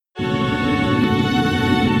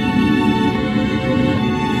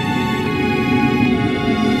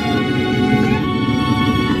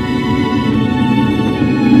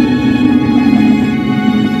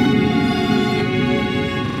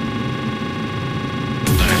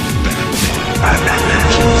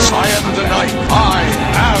I am the night. I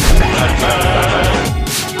am Batman.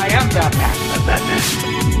 I am Batman. I'm Batman.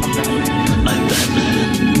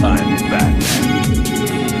 I'm Batman.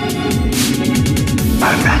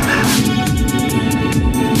 I'm Batman.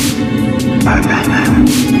 I'm Batman.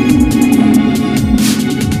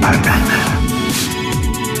 I'm Batman.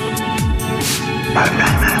 I'm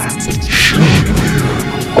Batman.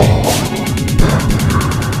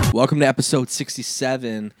 Welcome to episode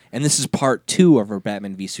 67, and this is part 2 of our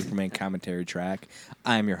Batman v Superman commentary track.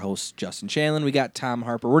 I'm your host, Justin Shanlin. We got Tom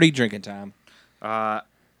Harper. What are you drinking, Tom?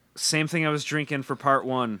 Same thing I was drinking for part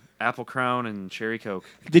 1, Apple Crown and Cherry Coke.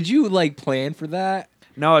 Did you, plan for that?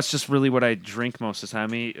 No, it's just really what I drink most of the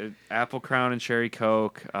time. I eat Apple Crown and Cherry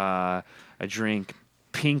Coke. I drink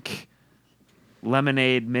pink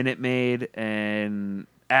lemonade, Minute Maid, and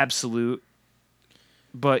Absolute.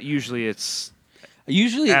 But usually it's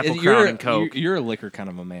Apple Crown and Coke. You're a liquor kind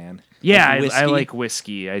of a man. Yeah, Like I like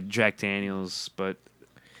whiskey. I Jack Daniels, but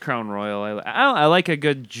Crown Royal. I like a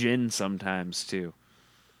good gin sometimes too.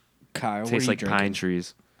 Kyle, Tastes like pine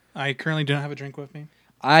trees. I currently don't have a drink with me.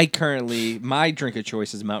 My drink of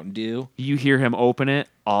choice is Mountain Dew. You hear him open it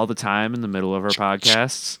all the time in the middle of our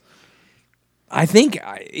podcasts. I think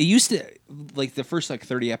it used to, the first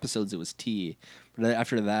 30 episodes, it was tea. But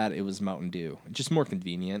after that, it was Mountain Dew. Just more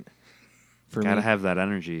convenient for Gotta me. have that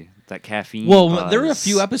energy, that caffeine. Well, buzz. there were a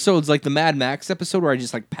few episodes, like the Mad Max episode, where I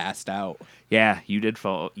just passed out. Yeah, you did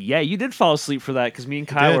fall. Yeah, you did fall asleep for that because me and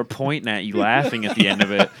Kyle did. were pointing at you, laughing at the end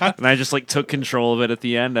of it, and I just took control of it at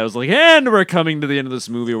the end. I was like, "And we're coming to the end of this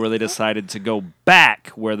movie where they decided to go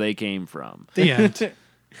back where they came from." The end.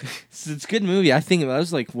 It's a good movie. I think that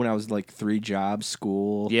was when I was 3 jobs,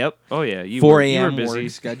 school. Yep. Oh yeah. 4 were a.m. busy. work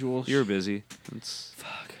schedule. You were busy.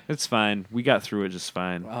 It's fine. We got through it just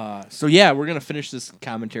fine. So yeah, we're gonna finish this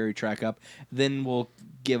commentary track up. Then we'll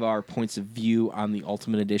give our points of view on the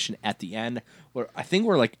Ultimate Edition at the end. I think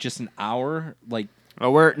we're just an hour.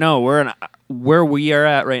 Where we are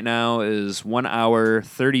at right now is 1 hour,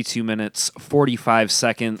 32 minutes, 45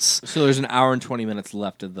 seconds. So there's an hour and 20 minutes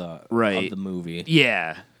left of the Right. of the movie.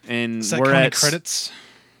 Yeah, and Is that we're counting at credits?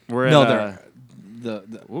 We're No, at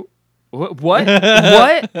the what?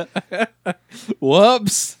 What?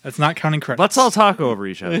 whoops. That's not counting credits. Let's all talk over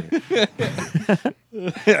each other.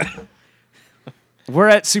 We're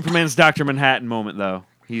at Superman's Dr. Manhattan moment, though.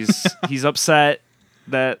 He's upset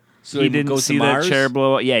that So he he didn't goes to see that Mars? chair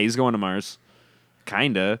blow up. Yeah, he's going to Mars.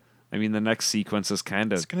 Kinda. I mean, the next sequence is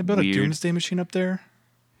kind of It's gonna build weird. a doomsday machine up there.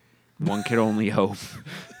 One could only hope.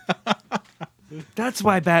 That's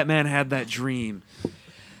why Batman had that dream.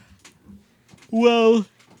 Well,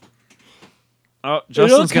 Oh,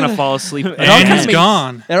 Justin's kinda- gonna fall asleep. all And kinda he's makes-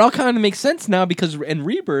 gone. it all kind of makes sense now because in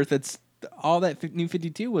Rebirth, it's all that New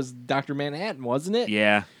 52 was Dr. Manhattan, wasn't it?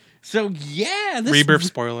 Yeah. So yeah, this Rebirth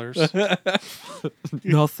spoilers.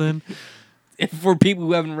 Nothing. for people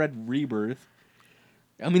who haven't read Rebirth.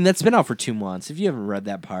 I mean, that's been out for 2 months. If you haven't read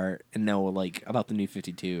that part and know about the New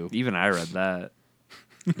 52, Even I read that,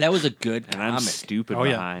 that was a good and I'm comic. stupid Oh,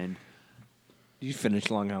 yeah. behind. Did you finish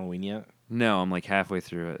Long Halloween yet? No, I'm halfway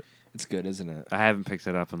through it. It's good, isn't it? I haven't picked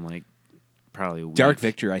it up in probably a week. Dark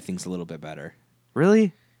Victory, I think, is a little bit better.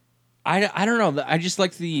 Really? I don't know. I just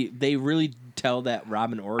they really tell that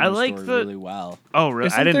Robin origin story really well. Oh, really?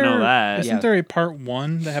 Isn't I didn't know there- that. Isn't Yeah. there a part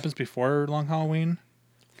 1 that happens before Long Halloween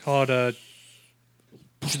called The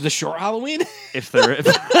short Halloween? If there,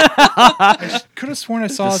 could have sworn I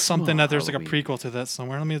saw The something small that there's a Halloween. prequel to that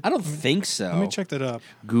somewhere. I don't think so. Let me check that up.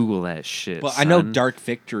 Google that shit. But I know son. Dark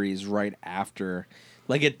Victory is right after.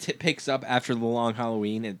 It picks up after the Long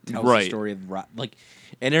Halloween and tells the Right. story of it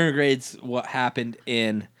integrates what happened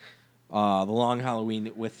in the Long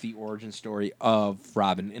Halloween with the origin story of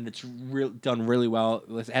Robin, and it's done really well.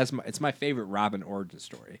 It's my favorite Robin origin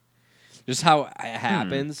story. Just how it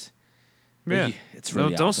happens. Yeah. It's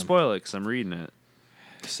really don't awesome. spoil it because I'm reading it.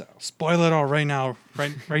 So, Spoil it all right now,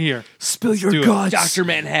 right here. Spill your do it. guts. Dr.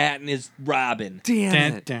 Manhattan is Robin. Damn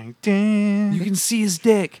Dang, it! dang, dang. You can see his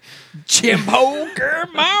dick. Jim Poker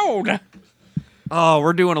Mode. Oh,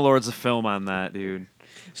 we're doing a Lords of Film on that, dude.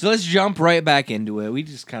 So let's jump right back into it. We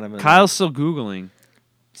just kind of Kyle's still Googling.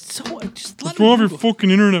 So just let What's wrong him with your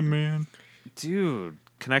fucking internet, man? Dude,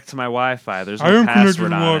 connect to my Wi-Fi. There's I no am connected to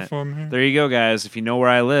password the on it. Wi-Fi, man. There you go, guys. If you know where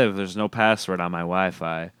I live, there's no password on my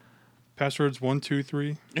Wi-Fi. Password's 1, 2,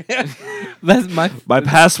 3. That's my My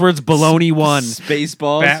password's baloney1.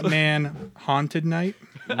 Spaceballs. Batman Haunted Night.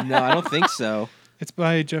 No, I don't think so. It's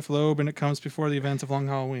by Jeff Loeb, and it comes before the events of Long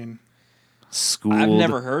Halloween. Schooled. I've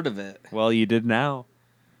never heard of it. Well, you did now.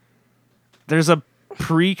 There's a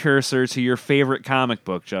precursor to your favorite comic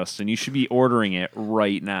book, Justin. You should be ordering it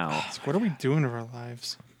right now. So what are we doing with our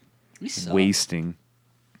lives? We suck. Wasting.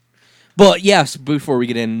 But yes, before we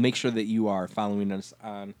get in, make sure that you are following us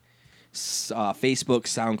on Facebook,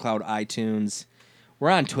 SoundCloud, iTunes. We're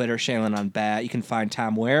on Twitter, Shaylin on Bat. You can find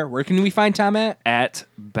Tom where? Where can we find Tom at? At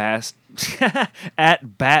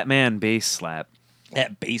Batman Bass Slap.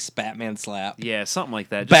 At Base Batman Slap. Yeah, something like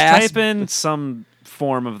that. Just Bass- type in some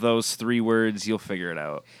form of those 3 words. You'll figure it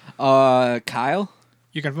out. Kyle?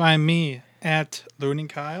 You can find me at Looning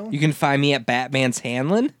Kyle. You can find me at Batman's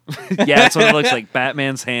Hanlon. Yeah, that's what it looks like.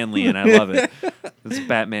 Batman's Hanley, I love it. It's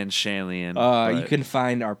Batman Shanley. You can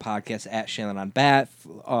find our podcast at Shaylin on Bat.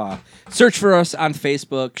 Search for us on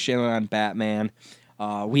Facebook, Shaylin on Batman.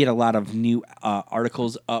 We had a lot of new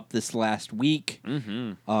articles up this last week.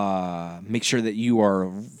 Make sure that you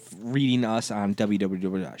are reading us on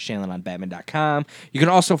www.shaylinonbatman.com. You can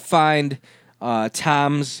also find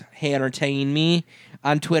Tom's Hey Entertain Me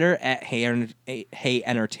on Twitter at Hey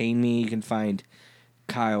Entertain Me. You can find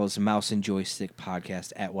Kyle's Mouse and Joystick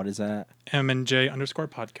podcast at what is that? M&J _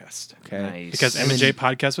 podcast. Okay. Nice. Because M&J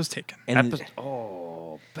podcast was taken. And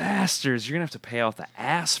Oh, bastards. You're going to have to pay off the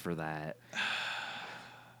ass for that.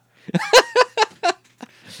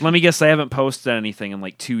 Let me guess, I haven't posted anything in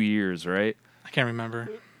like 2 years, right? I can't remember.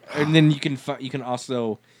 And then you can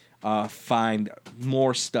also find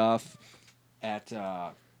more stuff at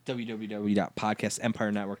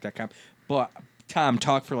www.podcastempirenetwork.com. But Tom,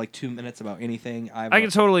 talk for like 2 minutes about anything. I can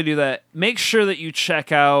totally do that. Make sure that you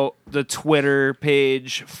check out the Twitter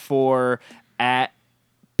page for at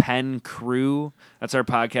Pen Crew. That's our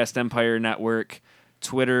Podcast Empire Network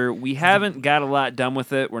Twitter. We haven't got a lot done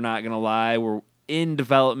with it. We're not going to lie. We're in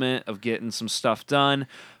development of getting some stuff done.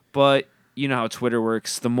 But you know how Twitter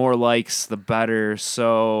works. The more likes, the better.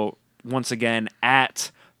 So once again,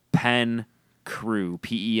 at Pen Crew,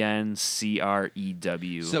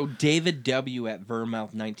 PENCREW. So David W. at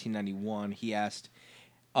Vermouth 1991, he asked,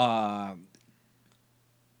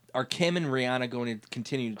 are Kim and Rihanna going to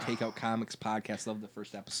continue to take out comics podcast? Love the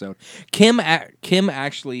first episode. Kim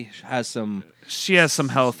actually has some... She has some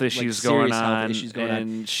health issues going serious health on, issues going on.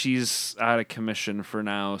 and she's out of commission for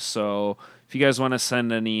now. So if you guys want to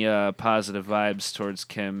send any positive vibes towards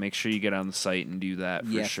Kim, make sure you get on the site and do that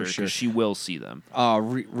for Yeah, sure, for sure. 'cause she will see them.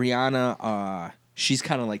 Rihanna, she's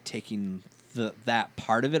kind of like taking that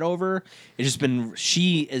part of it over. It's just been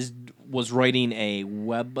was writing a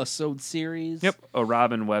webisode series. Yep, a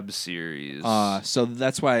Robin Webb series. So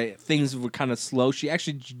that's why things were kind of slow. She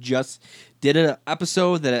actually just did an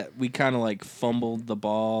episode that we kind of like fumbled the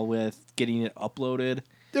ball with getting it uploaded.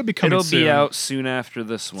 They'll be coming It'll soon. be out soon after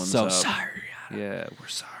this one's So up. sorry. Yeah, we're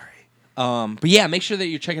sorry. But yeah, make sure that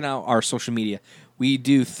you're checking out our social media. We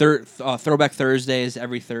do Throwback Thursdays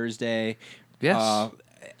every Thursday. Yes.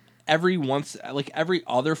 Every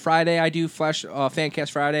other Friday, I do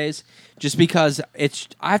Fancast Fridays, just because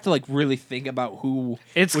I have to like really think about who.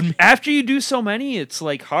 It's after you do so many, it's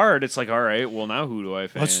like hard. It's like, all right, well now who do I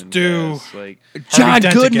fan? Let's do- like John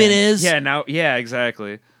Dent Goodman again. is yeah,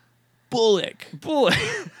 exactly. Bullock. Bullet.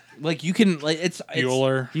 Like you can like it's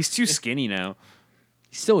Bueller. He's too skinny now.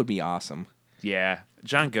 he still would be awesome. Yeah,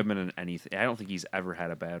 John Goodman in anything. I don't think he's ever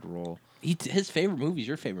had a bad role. His favorite movie is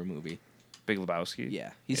your favorite movie. Big Lebowski.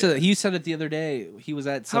 Yeah, he said it the other day. He was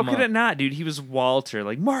at How some. could it not, dude? He was Walter.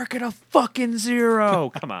 Like, mark it a fucking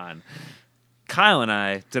 0. Come on. Kyle and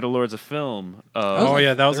I did a Lords of Film. Oh,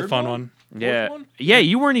 yeah, that was a third fun one. yeah, one? yeah.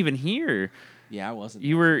 You weren't even here. Yeah, I wasn't.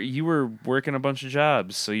 You were working a bunch of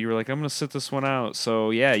jobs, so you were like, I'm gonna sit this one out. So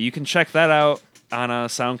yeah, you can check that out on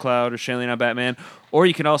SoundCloud or Shaylin on Batman, or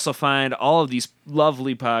you can also find all of these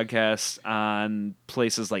lovely podcasts on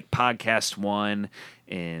places like Podcast One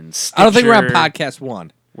and Stitcher. I don't think we're on Podcast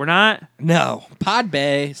One. We're not. No,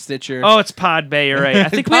 Podbay, Stitcher. Oh, it's Podbay. You're right. I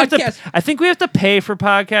think we have to. Podcast- I think we have to pay for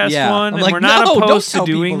Podcast Yeah. One, I'm and like, we're not no, don't opposed to tell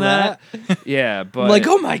doing people that. Yeah, but I'm like,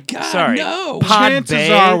 oh my god, sorry. no. Chances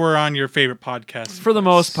Podbay, are we're on your favorite podcast. for the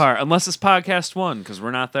most part, unless it's Podcast One, because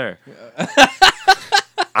we're not there.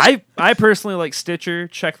 I personally like Stitcher.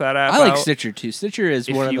 Check that out. I like Stitcher too. Stitcher is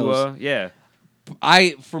If one of you, those. yeah.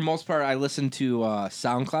 For most part, I listen to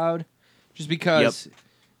SoundCloud, just because,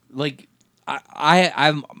 like,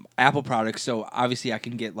 I'm Apple products, so obviously I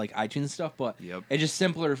can get like iTunes stuff, but Yep. it's just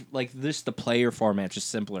simpler. Like this, the player format just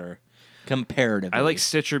simpler comparatively. I like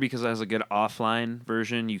Stitcher because it has a good offline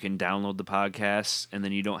version. You can download the podcasts, and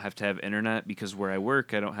then you don't have to have internet, because where I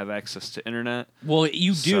work, I don't have access to internet. Well,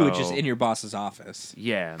 you do it's just So- in your boss's office.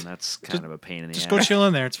 Yeah, and that's kind of a pain in the Just ass. go chill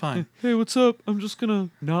in there. It's fine. Hey, what's up? I'm just gonna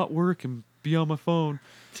not work and be on my phone.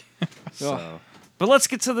 Ugh. But let's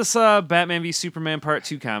get to this Batman v Superman Part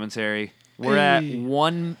 2 commentary. We're at Hey.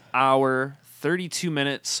 1 hour, 32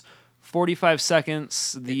 minutes, 45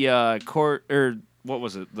 seconds. The what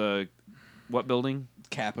was it? What building?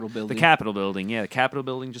 Capitol building. The Capitol building. Yeah, the Capitol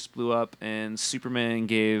building just blew up, and Superman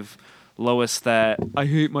gave Lois that "I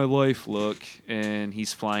hate my life" look, and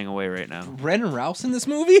he's flying away right now. Brandon Routh in this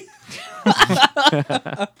movie.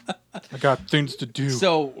 I got things to do.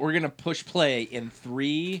 So we're gonna push play in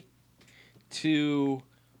 3, 2,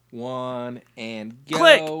 1, and go.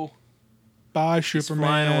 Click. Bye, He's Superman.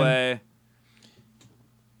 flying away.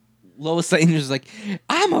 Lois Lane is like,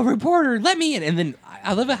 I'm a reporter. Let me in. And then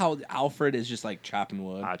I love it how Alfred is just like chopping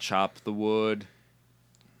wood. I chopped the wood.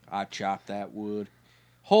 I chopped that wood.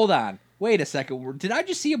 Hold on. Wait a second. Did I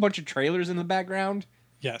just see a bunch of trailers in the background?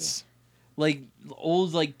 Yes. Like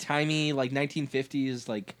old, like timey, like 1950s,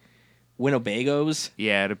 like Winnebagos.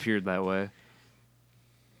 Yeah, it appeared that way.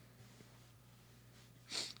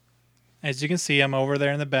 As you can see, I'm over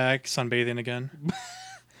there in the back, sunbathing again.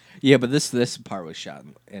 Yeah, but this part was shot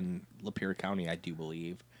in Lapeer County, I do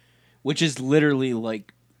believe, which is literally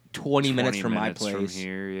like 20 minutes from my place. From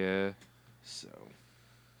here, yeah. So,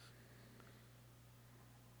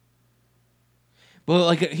 but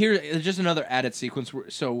like here's just another added sequence.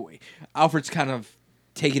 So Alfred's kind of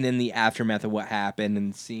taking in the aftermath of what happened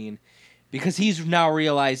and seeing, because he's now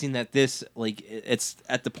realizing that this, like, it's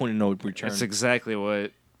at the point of no return. That's exactly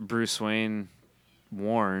what Bruce Wayne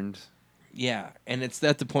warned. Yeah, and it's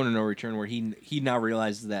at the point of no return where he now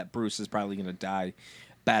realizes that Bruce is probably going to die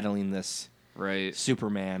battling this Right.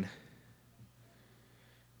 Superman.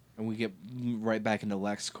 And we get right back into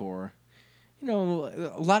LexCorp. You know,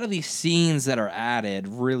 a lot of these scenes that are added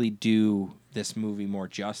really do this movie more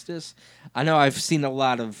justice. I know I've seen a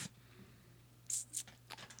lot of...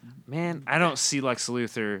 Man, I don't see Lex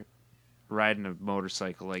Luthor riding a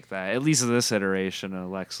motorcycle like that. At least in this iteration of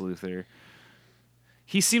Lex Luthor.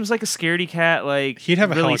 He seems like a scaredy cat, like He'd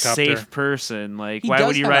have a really helicopter. safe person. Like, He why does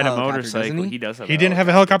would he have a ride a helicopter, motorcycle? doesn't he? He does have. He didn't have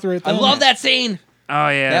a helicopter right I there. love that scene! Oh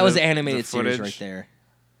yeah, That was the animated series footage. right there.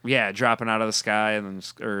 Yeah, dropping out of the sky and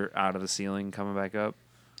then or out of the ceiling, coming back up.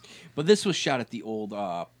 But this was shot at the old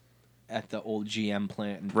GM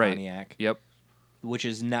plant in Right. Pontiac, Yep. which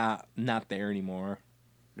is not there anymore.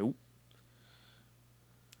 Nope.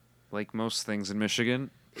 Like most things in Michigan,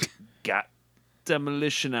 got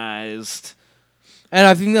demolitionized. And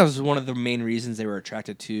I think that was one of the main reasons they were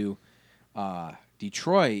attracted to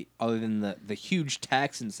Detroit, other than the huge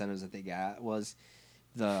tax incentives that they got, was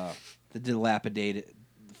the dilapidated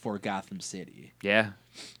for Gotham City. Yeah.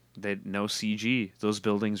 They no CG. Those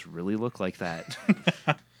buildings really look like that.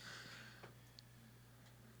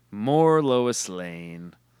 More Lois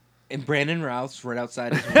Lane. And Brandon Routh's right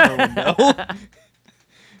outside his window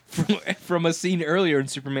from a scene earlier in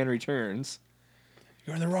Superman Returns.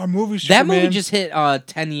 You're in the wrong movie, That Superman. movie just hit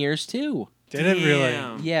 10 years too. Did it really?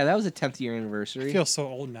 Damn. Yeah, that was a 10th year anniversary. I feel so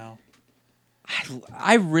old now.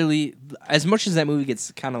 I really, as much as that movie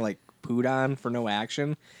gets kind of like pooed on for no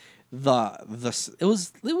action, it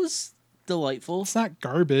was delightful. It's not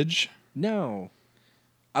garbage. No,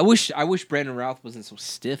 I wish Brandon Routh wasn't so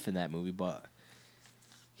stiff in that movie, but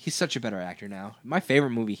he's such a better actor now. My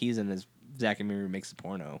favorite movie he's in is Zack and Miri Makes a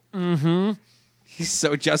Porno. Mm-hmm.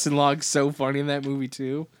 Justin Long's so funny in that movie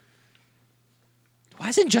too. Why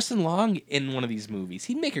isn't Justin Long in one of these movies?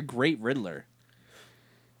 He'd make a great Riddler.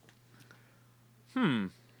 I'd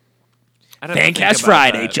have to think Fancast about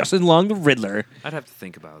Friday, that. Justin Long the Riddler. I'd have to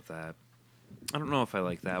think about that. I don't know if I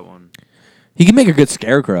like that one. He can make a good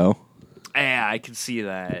Scarecrow. Yeah, I can see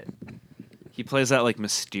that. He plays that like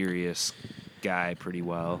mysterious guy pretty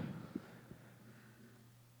well.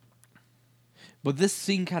 But this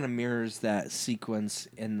scene kind of mirrors that sequence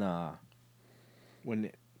in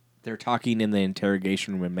when they're talking in the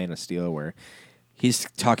interrogation room in Man of Steel, where he's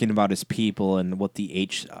talking about his people and what the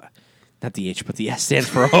H, not the H, but the S stands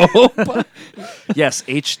for hope. Yes,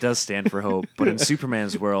 H does stand for hope, but in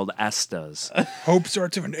Superman's world, S does. Hope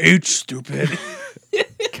starts with an H, stupid.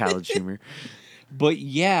 College humor. But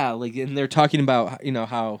yeah, like, and they're talking about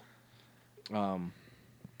how, Oh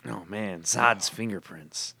man, Zod's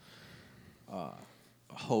fingerprints.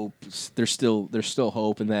 hope there's still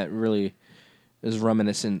hope, and that really is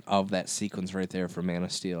reminiscent of that sequence right there from Man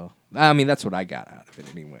of Steel. I mean, that's what I got out of it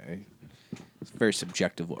anyway. It's very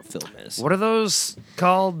subjective what film is. What are those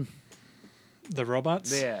called? The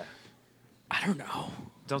robots? Yeah. I don't know.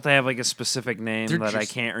 Don't they have like a specific name They're that I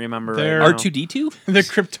just- can't remember they're- right now? R2D2? The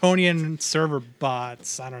Kryptonian server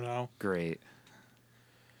bots. I don't know. Great.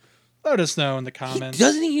 Let us know in the comments.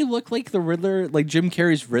 Doesn't he look like the Riddler, like Jim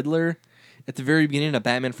Carrey's Riddler, at the very beginning of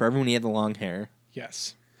Batman Forever when he had the long hair?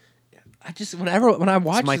 Yes. I just when I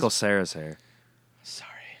watch It's Michael Cera's hair. Sorry,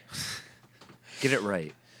 Get it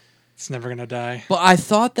right. It's never going to die. but I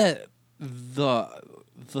thought that the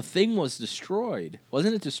the thing was destroyed.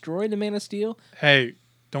 Wasn't it destroyed in Man of Steel? Hey,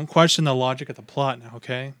 don't question the logic of the plot now,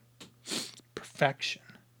 okay? Perfection.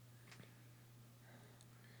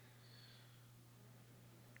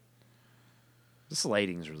 This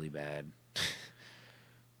lighting's really bad.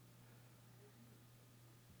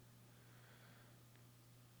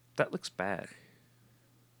 That looks bad.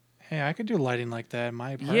 Hey, I could do lighting like that in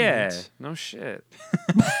my apartment. Yeah, no shit.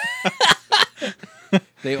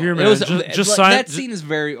 Here, It man, was, just like, sign- that ju- scene is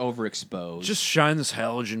very overexposed. Just shine this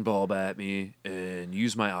halogen bulb at me and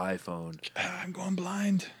use my iPhone. I'm going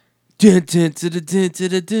blind. The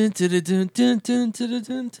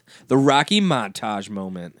Rocky montage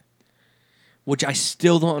moment, which I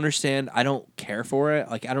still don't understand. I don't care for it.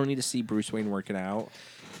 Like, I don't need to see Bruce Wayne working out.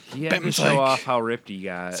 He had to Batman's show like- off how ripped he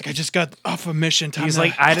got. It's like I just got off a mission. He's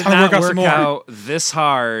like, I did not work out this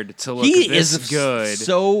hard to look He this is good.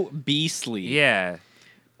 so beastly. Yeah.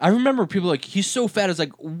 I remember people like, he's so fat. I was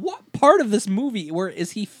like, what part of this movie where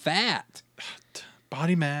is he fat?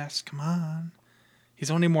 Body mass. Come on. He's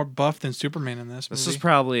only more buff than Superman in this movie. This is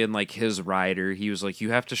probably in like his rider. He was like, you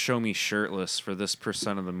have to show me shirtless for this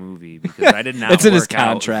percent of the movie because I did not It's in his work out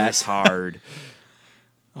contract. this hard.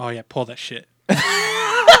 Oh, yeah. Pull that shit.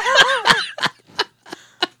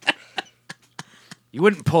 You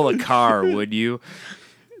wouldn't pull a car, would you?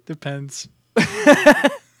 Depends.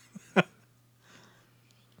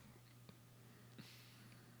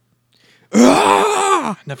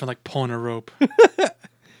 Nothing like pulling a rope.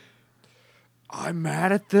 I'm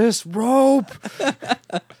mad at this rope.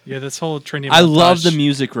 Yeah, this whole training. I love the montage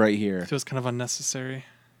music right here. feels kind of unnecessary.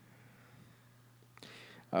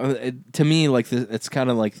 To me, like it's kind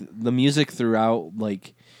of like the music throughout.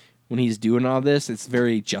 Like when he's doing all this, it's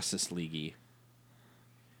very Justice League-y.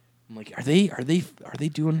 I'm like, are they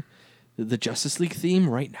doing the Justice League theme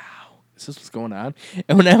right now? Is this what's going on?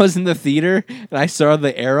 And when I was in the theater and I saw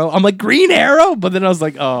the arrow, I'm like, Green Arrow, but then I was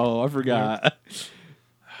like, oh, I forgot.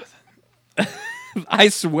 I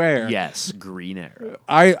swear. Yes, Green Arrow.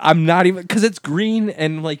 I'm not even because it's green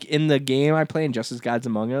and like in the game I play in Justice Gods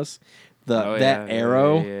Among Us, that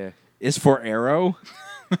arrow is for Arrow.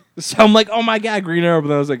 So I'm like, oh my god, Green Arrow, but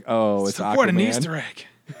then I was like, oh, it's Aquaman. What an Easter egg.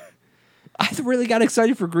 I really got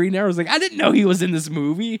excited for Green Arrow. I was like, I didn't know he was in this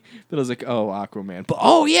movie. But I was like, oh, Aquaman. But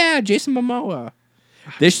oh yeah, Jason Momoa.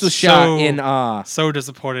 This was shot in So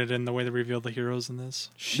disappointed in the way they revealed the heroes in this.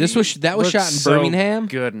 that was Looked shot in so Birmingham.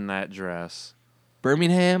 Good in that dress.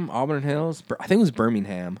 Birmingham, Auburn Hills. I think it was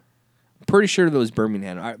Birmingham. I'm pretty sure that was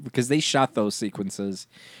Birmingham because they shot those sequences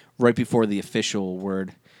right before the official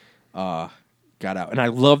word got out. And I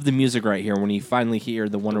love the music right here when you finally hear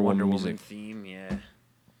the Wonder Woman music. theme, yeah.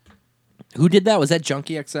 Who did that? Was that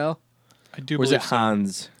Junkie XL? I do Or was believe it so.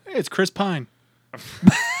 Hans? Hey, it's Chris Pine.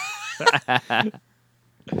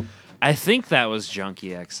 I think that was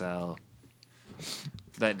Junkie XL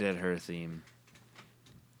that did her theme.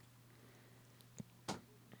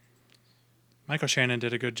 Michael Shannon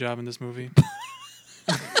did a good job in this movie.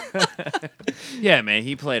 Yeah, man,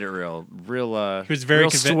 he played it real. He was very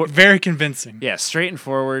real very convincing. yeah, straight and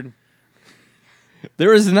forward.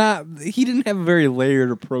 There was not. He didn't have a very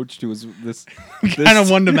layered approach to this. Kind of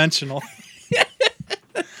one-dimensional.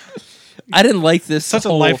 I didn't like this. Such a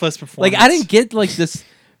whole- lifeless performance. Like I didn't get like this.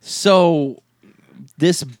 So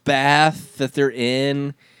this bath that they're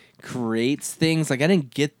in creates things. Like I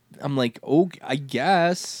didn't get. I'm like, oh, I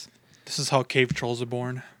guess This is how cave trolls are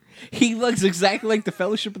born. he looks exactly like the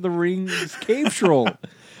Fellowship of the Ring's cave troll.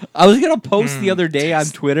 I was gonna post the other day on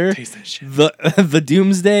Twitter Taste that shit. the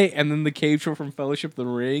Doomsday and then the cave troll from Fellowship of the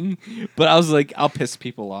Ring, but I was like, I'll piss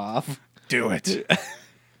people off. Do it.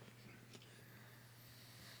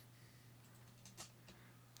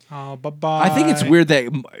 Oh, bye-bye. I think it's weird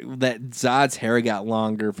that Zod's hair got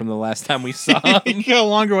longer from the last time we saw him. He got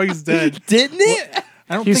longer while he's dead. Didn't it?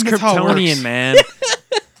 I don't He's think that's how it Kryptonian, works. man.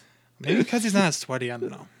 Maybe because he's not as sweaty. I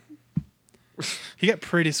don't know. He got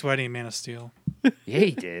pretty sweaty in Man of Steel. Yeah,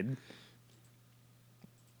 he did.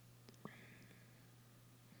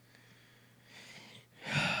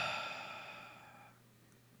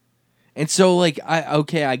 And so, like,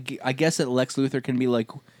 I guess that Lex Luthor can be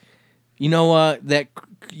like, you know what, that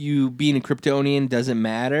you being a Kryptonian doesn't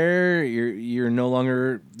matter. You're no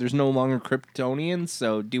longer there's no longer Kryptonians.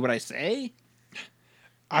 So do what I say.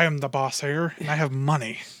 I am the boss here, and I have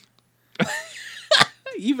money.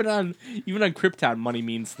 Even on Krypton, money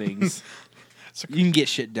means things. You can get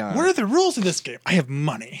shit done. What are the rules of this game? I have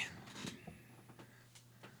money.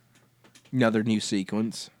 Another new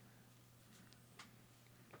sequence.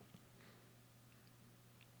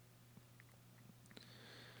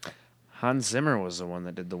 Hans Zimmer was the one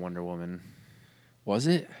that did the Wonder Woman. Was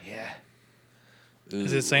it? Yeah.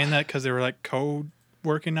 Is it saying that because they were like code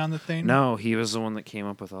working on the thing? No, he was the one that came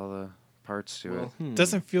up with all the parts to it.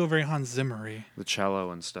 Doesn't feel very Hans Zimmery. The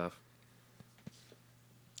cello and stuff.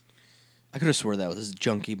 I could have swore that was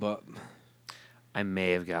junkie, but I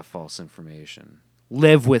may have got false information.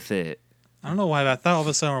 Live with it. I don't know why, but I thought all of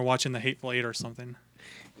a sudden we're watching The Hateful Eight or something.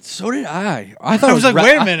 so did I. I thought I was like,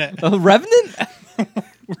 wait a minute. Revenant.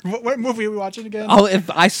 What movie are we watching again? Oh,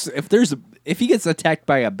 if he gets attacked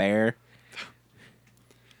by a bear,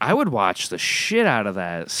 I would watch the shit out of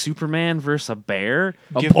that. Superman versus a bear?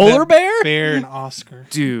 a Give polar that bear. Bear an Oscar.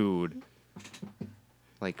 Dude.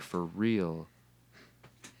 Like, for real.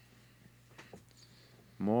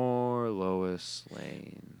 More Lois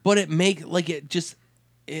Lane. But it There's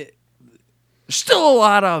still a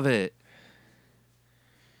lot of it.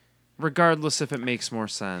 Regardless if it makes more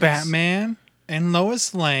sense. Batman and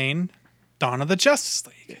Lois Lane, Dawn of the Justice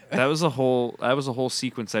League. That was a whole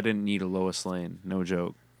sequence I didn't need a Lois Lane. No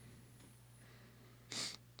joke.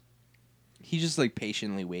 he's just like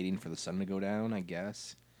patiently waiting for the sun to go down, I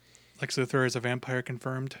guess. Lex Luthor is a vampire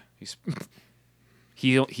confirmed.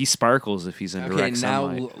 He sparkles if he's in Okay, direct now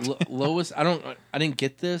sunlight. Lois, I didn't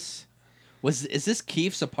get this. Is this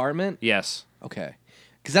Keith's apartment? Yes. Okay,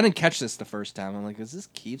 because I didn't catch this the first time. I'm like, is this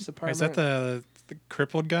Keith's apartment? Is that the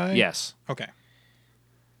crippled guy? Yes. Okay.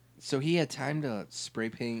 So he had time to spray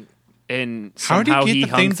paint. And How do you somehow get he the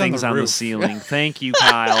hung things on things the on the roof? ceiling. Thank you,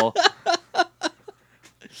 Kyle.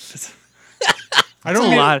 I That's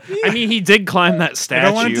a lot. I mean, he did climb that I statue.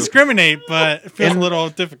 don't want to discriminate, but it feels And a little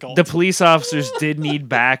difficult. The police officers did need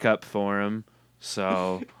backup for him,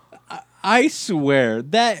 so I swear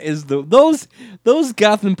that is those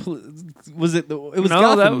Gotham. Was it? It was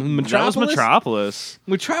Gotham. that was Metropolis.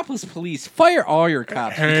 Metropolis police. Fire all your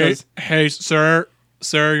cops. because hey, sir,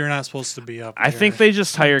 you're not supposed to be up. I here. think they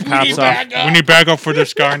just hire cops off. we need backup for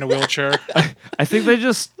this guy in the wheelchair. I think they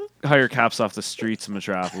just hire cops off the streets of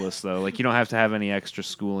Metropolis, though. Like, you don't have to have any extra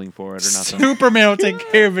schooling for it or nothing. Superman will take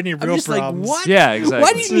care of any I'm real just problems. like, what? Yeah, exactly.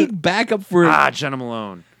 Why do you need backup for? Jenna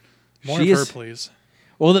Malone. More She of her, is- please.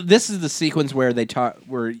 Well, this is the sequence where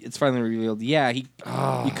where it's finally revealed. Yeah, you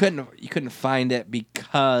couldn't find it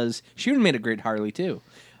because she would have made a great Harley too.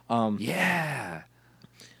 Yeah.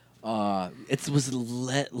 It was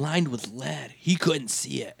lined with lead. He couldn't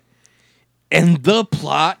see it, and the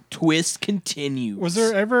plot twist continues. Was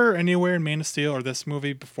there ever anywhere in Man of Steel or this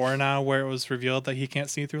movie before now where it was revealed that he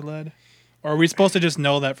can't see through lead? Or are we supposed to just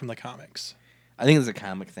know that from the comics? I think it's a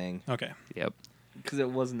comic thing Okay. Yep. because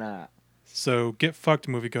it was not. So get fucked,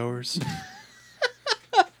 moviegoers.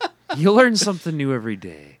 You learn something new every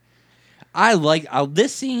day. I like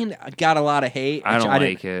this scene. Got a lot of hate. I which don't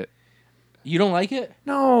like it. You don't like it?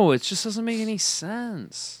 No, it just doesn't make any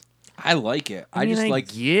sense. I like it. I mean, just I like.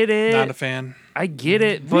 get it. Not a fan. I get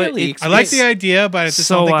it, but Really? it's I like the idea, but I just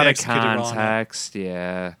so don't think out they of executed well on it. context.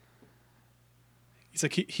 Yeah. He's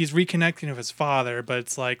like he's reconnecting with his father, but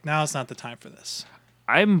it's like now it's not the time for this.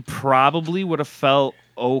 I'm probably would have felt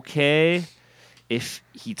okay if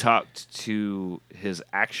he talked to his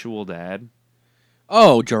actual dad.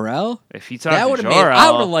 Oh, Jor-El? If he talked That to would have Jor-El,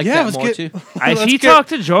 I would have liked Yeah, that let's more get- too. if Let's he get- talked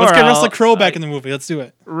to Jor-El, Let's get Russell Crowe back in the movie. Let's do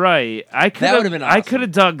it. Right, I could That would've been I awesome. could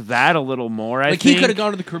have dug that a little more. I Like think he could have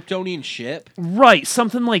gone to the Kryptonian ship. right,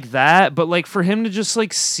 something like that. But like for him to just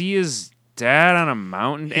like see his dad on a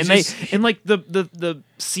mountain, and just- and like the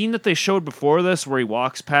scene that they showed before this, where he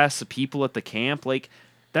walks past the people at the camp, like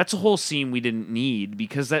that's a whole scene we didn't need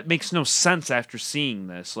because that makes no sense after seeing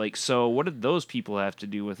this. Like, so what did those people have to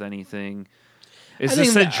do with anything? Is I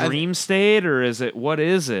this think a that- dream state or is it what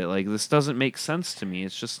is it? Like this doesn't make sense to me.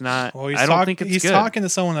 It's just not. Well, I don't think it's he's good. talking to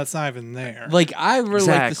someone that's not even there. Like I really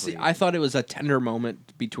like Exactly. I thought it was a tender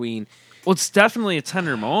moment between. Well, it's definitely a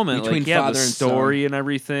tender moment. Between Like, yeah, father the and story and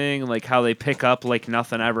everything, like how they pick up like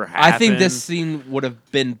nothing ever happened. I think this scene would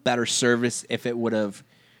have been better service if it would have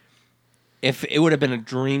been a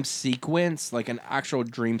dream sequence, like an actual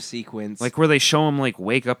dream sequence. like where they show him like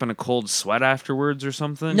wake up in a cold sweat afterwards or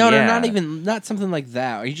something. no, Yeah. not something like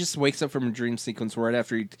that. He just wakes up from a dream sequence right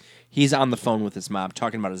after he's on the phone with his mom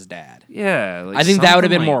talking about his dad. Yeah, like I think that would have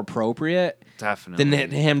been something more like- appropriate definitely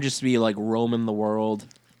than him just be like roaming the world.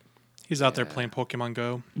 He's out there playing Pokemon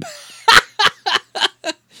Go.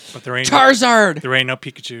 But there ain't Charizard. no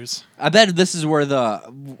Pikachus. I bet this is where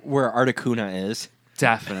Articuno is.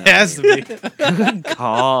 Definitely. It has to be. Good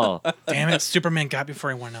call. Damn it, Superman got before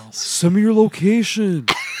anyone else. Send me your location.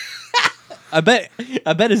 I bet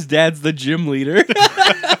his dad's the gym leader.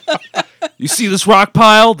 You see this rock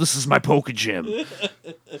pile? This is my Poke Gym.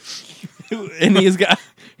 And he's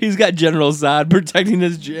got General Zod protecting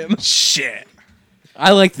his gym. Shit.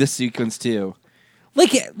 I like this sequence too.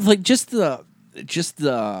 Like just the just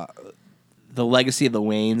the legacy of the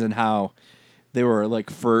Waynes and how they were like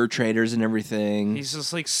fur traders and everything. He's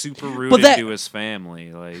just like super rooted that- to his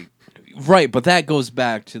family. Like Right, but that goes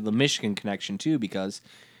back to the Michigan connection too, because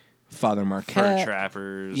Father fur Marquette.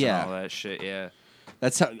 trappers Yeah. and all that shit. Yeah.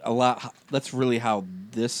 That's how a lot. That's really how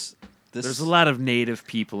this. There's a lot of native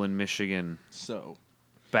people in Michigan So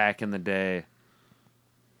back in the day.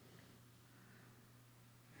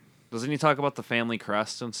 Doesn't he talk about the family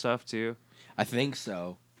crest and stuff too? I think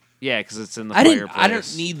so. Yeah, because it's in the I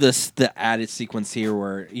fireplace. don't need the added sequence here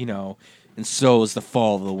where and so is the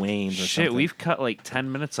fall of the Waynes. Or Shit, something. we've cut like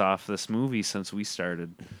 10 minutes off this movie since we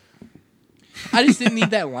started. I just didn't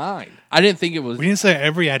need that line. I didn't think it was. We didn't say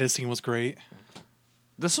every added scene was great.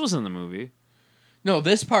 This was in the movie. No,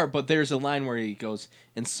 this part, but there's a line where he goes,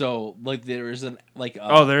 and so like there is an like.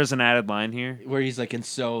 Oh, there's an added line here. where he's like, and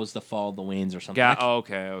so is the fall of the Waynes or something.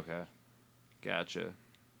 Okay. Gotcha.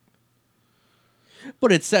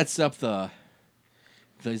 But it sets up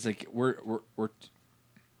he's like we're what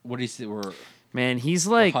do you say we're Man, he's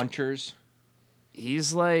like hunters.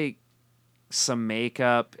 he's like some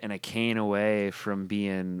makeup and a cane away from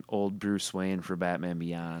being old Bruce Wayne for Batman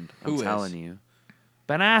Beyond. I'm Who is? telling you.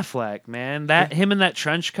 Ben Affleck, man. That him in that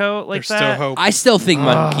trench coat like There's that. still hope. I still think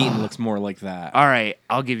Michael Keaton looks more like that. All right,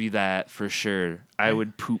 I'll give you that for sure. I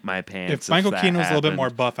would poop my pants If Michael that Keaton was a little bit happened. more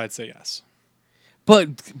buff, I'd say yes.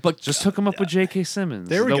 But Just hook him up with J.K. Simmons.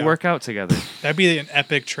 There we They'll go. work out together. That'd be an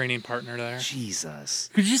epic training partner there. Jesus.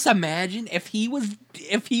 could you just imagine if he was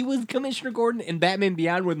Commissioner Gordon in Batman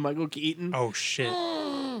Beyond with Michael Keaton? Oh shit.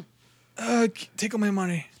 Take all my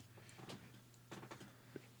money.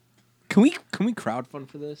 Can we crowdfund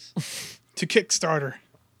for this? To Kickstarter.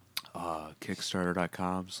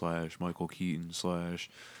 Kickstarter.com/Michael Keaton/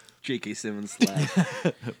 J.K. Simmons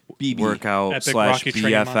BB workout Epic Rocky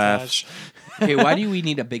training montage. Okay, why do we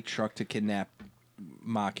need a big truck to kidnap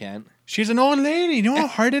Ma Kent? She's an old lady. You know how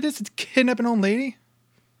hard it is to kidnap an old lady?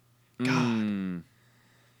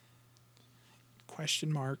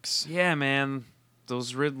 Question marks. Yeah, man.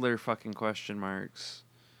 Those Riddler fucking question marks.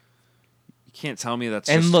 You can't tell me that's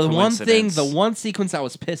And just the one thing, coincidence. the one sequence I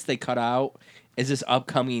was pissed they cut out is this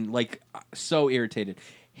upcoming, like, so irritated.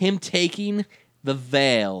 Him taking the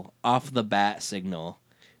veil off the bat signal.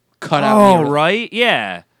 Cut out. Oh, near- right?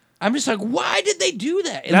 Yeah. I'm just like, why did they do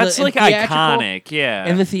that? In That's the- in like theatrical- iconic, yeah.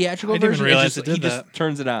 In the theatrical I didn't version, realize it it he did just that.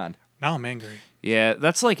 turns it on. Now I'm angry. Yeah,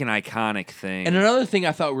 that's like an iconic thing. And another thing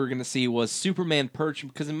I thought we were gonna see was Superman perch,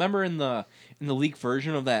 because remember in the leaked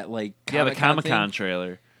version of that, like, yeah, the Comic-Con thing? Comic-Con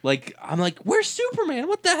trailer. Like, I'm like, where's Superman?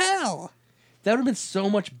 What the hell? That would have been so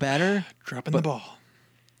much better. Dropping the ball.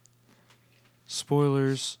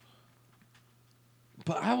 Spoilers.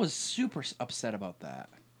 But I was super upset about that.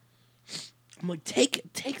 I'm like, take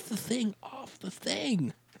the thing off the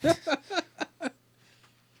thing.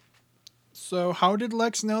 So how did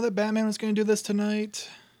Lex know that Batman was going to do this tonight?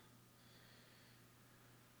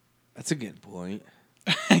 That's a good point.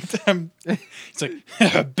 It's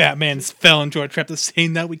like, Batman's fell into our trap the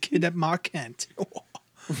same night we kidnapped Ma Kent.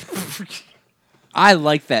 I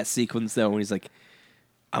like that sequence though when he's like,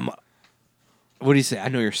 what do you say? I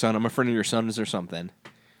know your son. I'm a friend of your son's or something.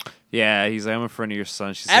 Yeah, he's like, I'm a friend of your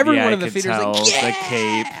son. She's Everyone like, in yeah, the I could theater's like, tell. "Yeah!" The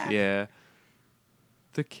cape, yeah.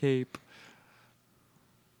 The cape.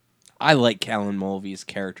 I like Callan Mulvey's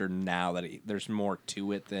character now that there's more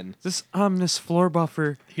to it than. This ominous floor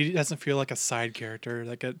buffer. He doesn't feel like a side character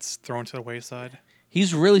that gets thrown to the wayside.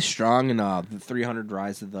 He's really strong in the 300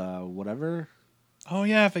 Rise of the whatever. Oh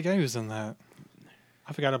yeah, I forgot he was in that.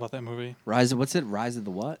 I forgot about that movie. Rise of what's it? Rise of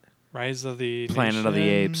the what? Rise of the Planet of the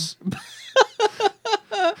Nation. Apes.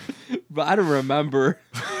 But I don't remember.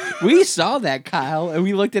 We saw that, Kyle, and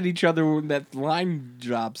we looked at each other when that line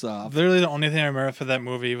drops off. Literally the only thing I remember for that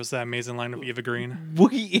movie was that amazing line of Eva Green.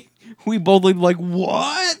 We both looked like,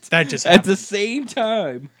 what? That just At the happened. same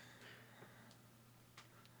time.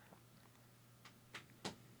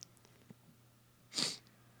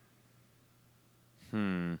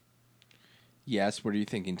 Yes, what are you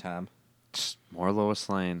thinking, Tom? Just more Lois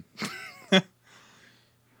Lane.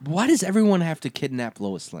 Why does everyone have to kidnap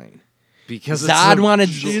Lois Lane? Because Zod wanted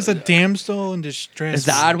She's a damsel in distress.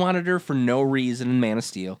 Zod wanted her for no reason in Man of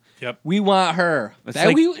Steel. Yep. We want her. It's That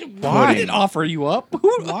like we pudding. didn't offer you up.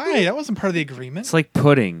 Who- Why? That wasn't part of the agreement. It's like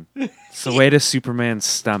pudding. It's the way to Superman's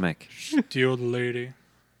stomach. The old lady.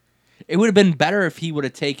 It would have been better if he would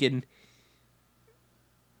have taken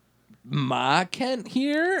Ma Kent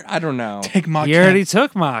here. I don't know. Take Ma He Kent. already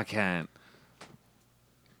took Ma Kent.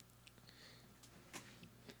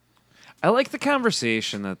 I like the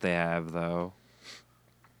conversation that they have, though.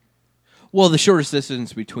 Well, the shortest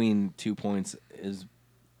distance between 2 points is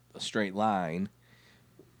a straight line,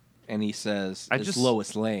 and he says I it's just-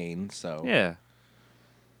 Lois Lane. So Yeah.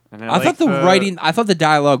 And I thought the writing, I thought the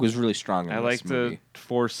dialogue was really strong in I this like movie. the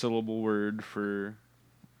 4-syllable word for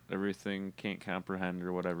everything can't comprehend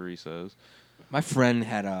or whatever he says. My friend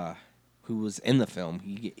had who was in the film.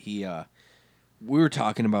 We were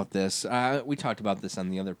talking about this. We talked about this on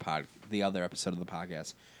the other episode of the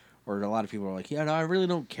podcast, where a lot of people are like, "Yeah, no, I really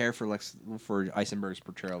don't care for Eisenberg's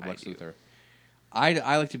portrayal of Lex Luthor." I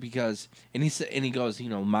liked it because, and he goes,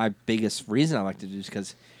 my biggest reason I liked it is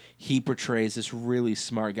because he portrays this really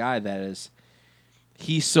smart guy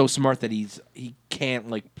he's so smart that he can't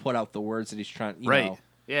like put out the words that he's trying. You know.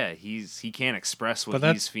 Yeah, he can't express what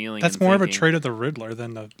But he's feeling. that's and more of a thinking. trait of the Riddler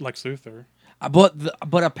than the Lex Luthor.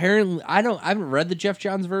 But apparently I haven't read the Jeff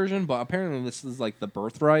Johns version, but apparently this is like the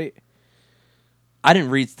Birthright. I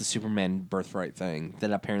didn't read the Superman Birthright thing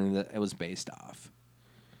that apparently it was based off.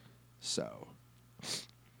 So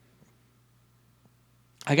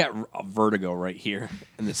I got a vertigo right here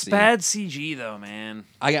in the scene. Bad CG though, man.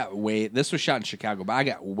 This was shot in Chicago, but I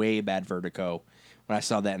got way bad vertigo when I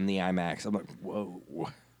saw that in the IMAX. I'm like, whoa.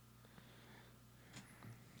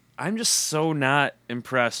 I'm just so not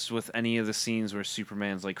impressed with any of the scenes where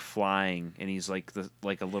Superman's like flying and he's like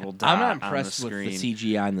a little dot I'm not on the impressed with screen. the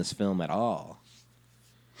CGI in this film at all.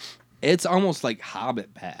 It's almost like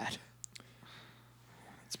Hobbit bad.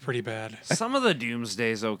 It's pretty bad. Some of the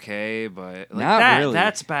Doomsday's okay, but like Not really.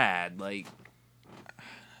 that's bad. Like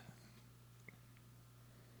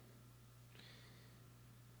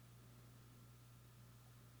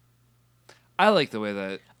I like the way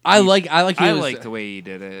that I like the way he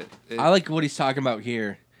did it. I like what he's talking about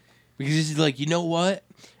here, because he's like, you know what?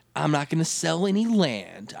 I'm not gonna sell any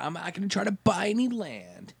land. I'm not gonna try to buy any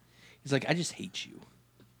land. He's like, I just hate you.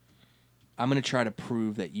 I'm gonna try to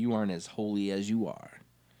prove that you aren't as holy as you are,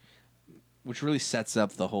 which really sets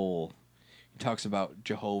up the whole. He talks about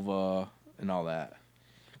Jehovah and all that.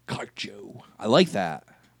 God, Joe, I like that.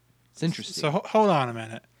 It's interesting. So hold on a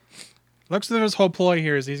minute. Lex Luthor's whole ploy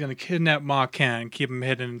here is he's going to kidnap Ma Kent and keep him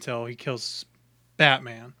hidden until he kills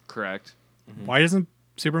Batman. Correct. Why doesn't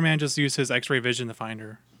Superman just use his X-ray vision to find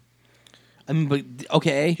her? I mean, but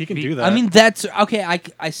okay, He can do that. I mean, that's okay.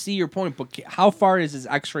 I see your point, but how far does his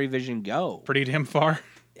X-ray vision go? Pretty damn far.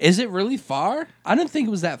 Is it really far? I didn't think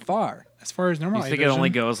it was that far. As far as normal You think vision. it only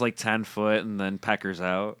goes like 10 foot and then Pecker's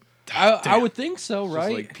out? I would think so, Just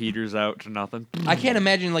right? like Peter's out to nothing. I can't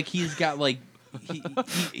imagine like he's got like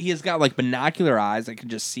he has got like binocular eyes that can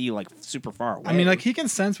just see like super far away. I mean, like he can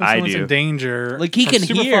sense when I someone's do. in danger. Like, he from can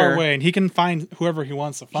super hear- far away, and he can find whoever he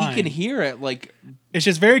wants to he find. can hear it. Like, It's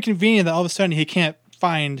just very convenient that all of a sudden he can't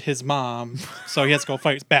find his mom, so he has to go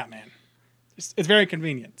fight Batman. It's very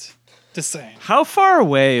convenient. Just saying. How far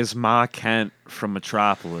away is Ma Kent from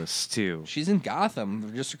Metropolis, too? she's in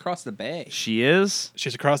Gotham, just across the bay. She is?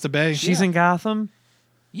 She's across the bay. She's Yeah. in Gotham?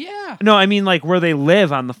 Yeah. No, I mean like where they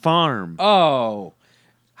live on the farm. Oh.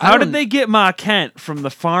 I How don't- did they get Ma Kent from the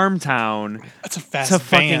farm town That's a fast to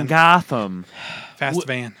van. fucking Gotham? Fast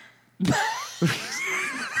van.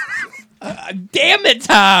 Damn it,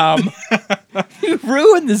 Tom! You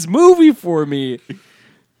ruined this movie for me.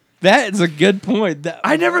 That is a good point.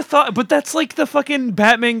 I never thought, but that's like the fucking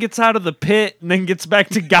Batman gets out of the pit and then gets back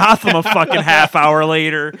to Gotham a fucking half hour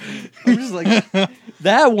later. I'm just like,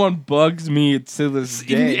 that one bugs me to this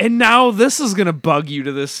day. And now this is gonna bug you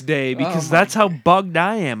to this day because my that's how bugged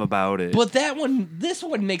I am about it. But this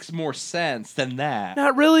one makes more sense than that.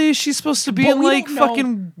 Not really. She's supposed to be But in we like don't know-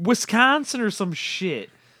 fucking Wisconsin or some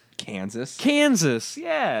shit. Kansas. Kansas,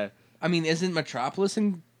 yeah. I mean, isn't Metropolis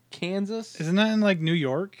in Kansas? Isn't that in like New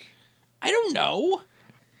York? I don't know.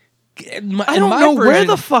 I don't know where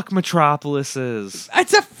the fuck Metropolis is.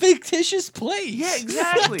 It's a fictitious place. Yeah,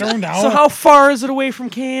 exactly. Don't know. So how far is it away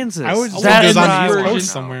from Kansas? I would That say is it's on my the East version.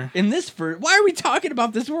 Coast somewhere. In this, why are we talking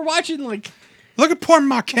about this? We're watching like. Look at poor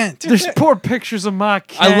Ma Kent. There's poor pictures of Ma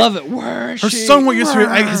Kent. I love it. Where is Her she? son went used to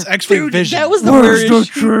his X-ray Dude, vision. that was the Where's word. the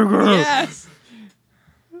trigger? Yes.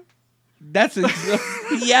 That's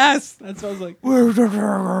yes. That's what I was like. Where's the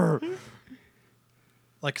trigger?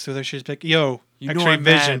 like so. There she's like, "Yo, You know X-ray I'm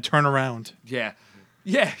vision, mad. turn around. Yeah.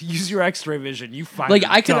 Yeah, use your X-ray vision. You find Like,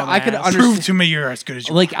 I could Prove understand. to me you're as good as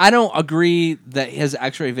you." Like, I don't agree that his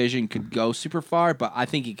X-ray vision could go super far, but I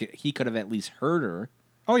think he could have at least heard her.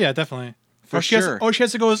 Oh yeah, definitely. For sure. She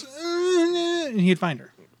has to go, and he'd find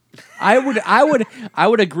her. I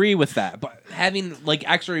would agree with that. But having like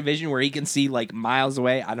X-ray vision where he can see like miles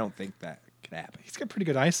away, I don't think that could happen. He's got pretty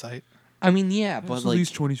good eyesight. I mean, yeah, but like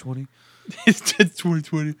 2020. It's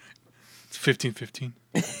 2020. It's 1515.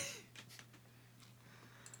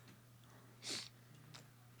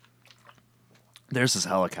 There's his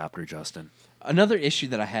helicopter, Justin. Another issue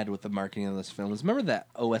that I had with the marketing of this film is remember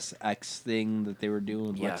that OSX thing that they were doing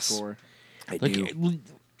with Yes. LexCorp? I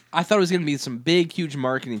I thought it was going to be some big, huge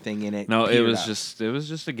marketing thing in it. No, it Petered was out.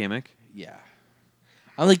 just a gimmick. Yeah.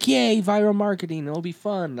 I'm like, yay, viral marketing. It'll be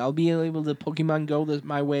fun. I'll be able to Pokemon Go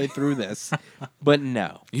my way through this. But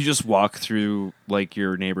no. You just walk through like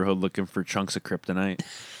your neighborhood looking for chunks of kryptonite.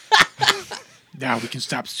 Now we can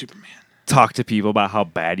stop Superman. Talk to people about how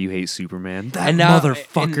bad you hate Superman. That And now,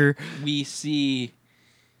 motherfucker. and we see,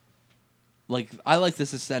 like, I like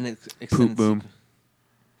this extended Poop boom.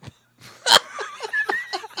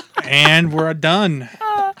 And we're done.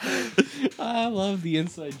 I love the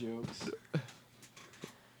inside jokes.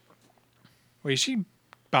 Wait, is she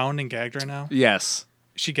bound and gagged right now? Yes.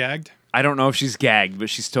 Is she gagged? I don't know if she's gagged, but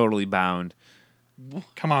she's totally bound.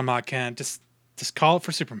 Come on, Ma Kent. Just call it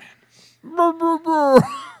for Superman.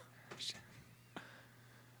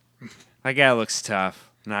 That guy looks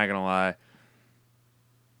tough. Not gonna lie.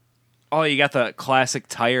 Oh, you got the classic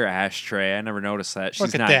tire ashtray. I never noticed that. She's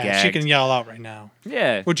Look at not that. gagged. She can yell out right now.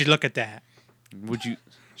 Yeah. Would you look at that? Would you?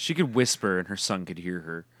 She could whisper, and her son could hear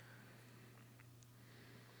her.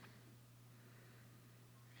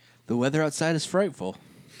 The weather outside is frightful.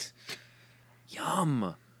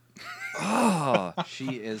 Yum. Oh, She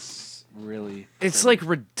is really. it's pretty.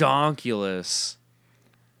 like redonkulous.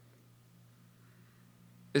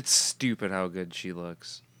 It's stupid how good she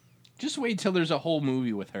looks. Just wait till there's a whole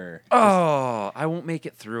movie with her. Oh, I won't make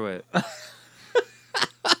it through it.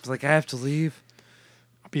 It's like I have to leave.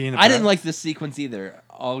 I'll be in the I didn't back. like this sequence either.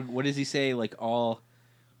 All what does he say? Like all.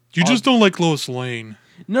 You just don't like Lois Lane.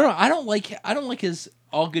 No, I don't like his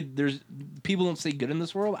all good. There's people don't say good in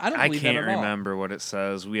this world. I don't. I believe can't that at all. remember what it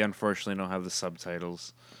says. We unfortunately don't have the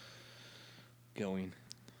subtitles. Going.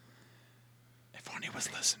 If only he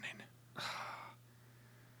was listening.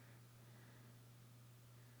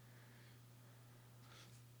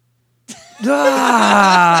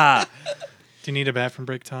 Ah! Do you need a bathroom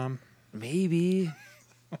break, Tom? Maybe.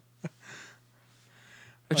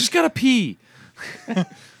 I just gotta pee.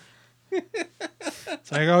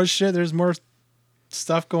 It's like, oh shit, there's more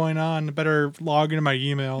stuff going on. I better log into my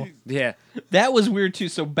email. Yeah. That was weird too.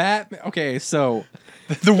 So Batman. Okay, so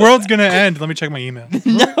The world's gonna end. Let me check my email.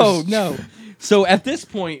 no. So at this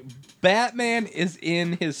point, Batman is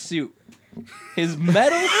in his suit, his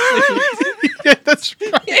metal suit. Yeah, that's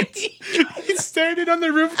right. and He's standing on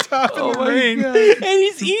the rooftop Oh in the rain.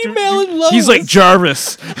 he's emailing Lois. He's like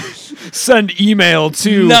Jarvis. Send email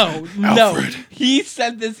to. no. Alfred. He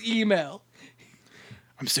sent this email.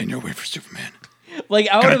 I'm staying your way for Superman. Like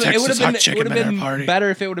I Gotta would have. It text would this have hot been. chick It would at have our been party. better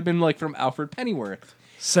if it would have been like from Alfred Pennyworth.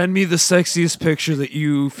 Send me the sexiest picture that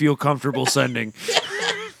you feel comfortable sending.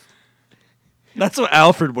 That's what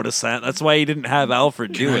Alfred would have sent. That's why he didn't have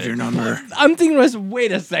Alfred do it. number. I'm thinking, to myself,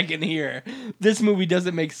 wait a second here. This movie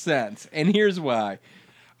doesn't make sense, and here's why.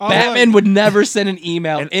 Batman would never send an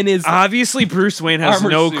email in his. Obviously, Bruce Wayne has armor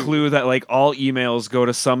no suit. clue that like all emails go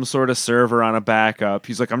to some sort of server on a backup.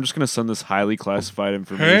 He's like, I'm just gonna send this highly classified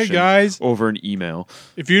information guys. over an email.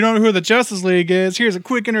 If you don't know who the Justice League is, here's a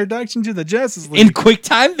quick introduction to the Justice League. in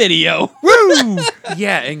QuickTime Video. Woo!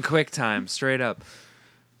 Yeah, in QuickTime, straight up.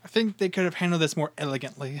 I think they could have handled this more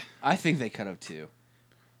elegantly. I think they could have too.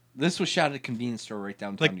 This was shot at a convenience store right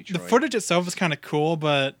downtown Like Detroit. the footage itself is kind of cool,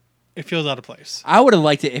 but it feels out of place. I would have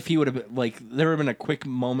liked it if he would have been like there would have been a quick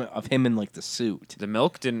moment of him in like the suit, The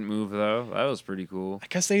milk didn't move though. That was pretty cool. I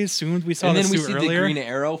guess they assumed we saw and the then we suit see earlier. the Green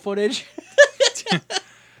Arrow footage.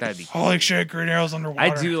 That'd be. Holy shit, Green Arrow's underwater.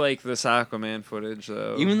 I do like this Aquaman footage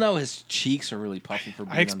though. Even though his cheeks are really puffy for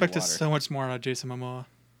being I expected underwater. so much more out of Jason Momoa.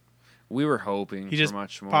 we were hoping He for just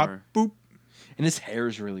much more. pop, boop. And his hair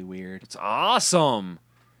is really weird, It's awesome.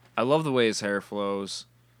 I love the way his hair flows.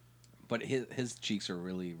 but his cheeks are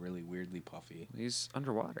really really weirdly puffy. He's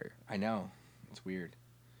underwater. I know, it's weird.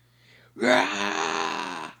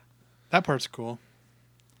 That part's cool.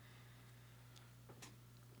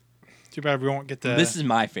 Too bad we won't get the This is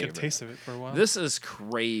my get a favorite. taste of it for a while. This is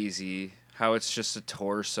crazy how it's just a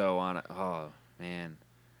torso on it. Oh, man.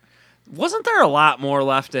 Wasn't there a lot more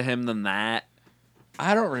left to him than that?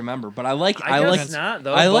 I don't remember, but I like I, I like guess not,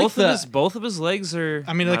 though. I like both of his legs are.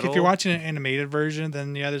 I mean, like if metal. you're watching an animated version,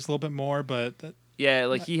 then yeah, there's a little bit more, but Yeah,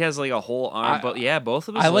 like he has like a whole arm, but yeah, both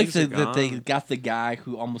of his I like legs are that they gone. got the guy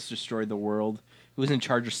who almost destroyed the world, who was in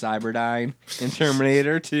charge of Cyberdyne in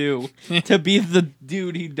Terminator 2, to be the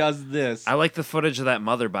dude who does this. I like the footage of that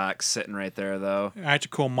mother box sitting right there, though. it's a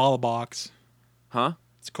cool model box. Huh?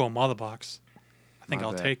 It's a cool model box. I think My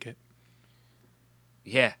I'll bad. take it.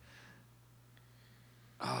 Yeah.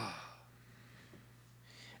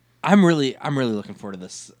 I'm really looking forward to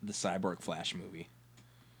the Cyborg Flash movie.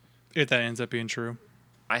 If that ends up being true.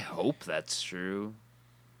 I hope that's true.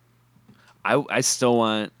 I still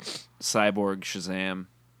want Cyborg Shazam.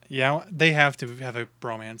 Yeah, they have to have a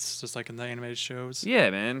bromance, just like in the animated shows. Yeah,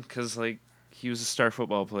 man, because like he was a star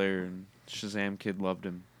football player and Shazam kid loved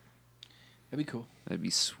him. That'd be cool. That'd be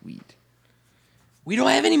sweet. We don't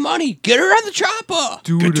have any money. Get her on the chopper.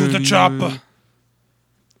 Get to the chopper.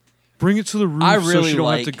 Bring it to the roof I really so she don't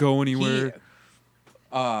like have to go anywhere.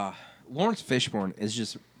 Lawrence Fishburne is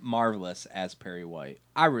just marvelous as Perry White.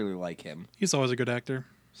 I really like him. He's always a good actor.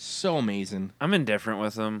 So amazing. I'm indifferent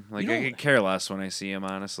with him. Like You I don't- could care less when I see him,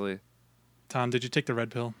 honestly. Tom, did you take the red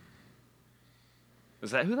pill?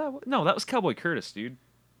 Is that who that was? No, that was Cowboy Curtis, dude.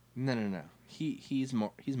 No. He's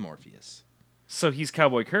Morpheus. So he's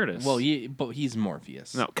Cowboy Curtis. Well, but he's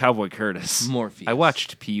Morpheus. No, Cowboy Curtis. Morpheus. I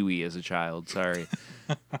watched Pee Wee as a child. Sorry.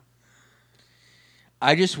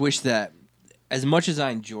 I just wish that, as much as I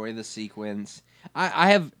enjoy the sequence,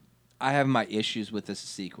 I have my issues with this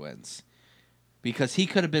sequence because he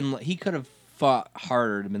could have fought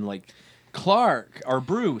harder and been like, Clark or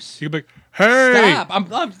Bruce. He'd be like, hey,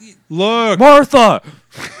 Stop! look, Martha.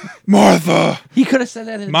 Martha, He could have said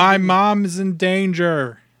that. In my mom is in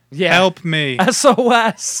danger. Yeah. Help me,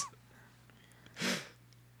 SOS.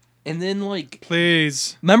 And then like,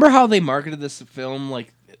 please. remember how they marketed this film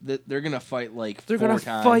like they're gonna fight like They're 4 gonna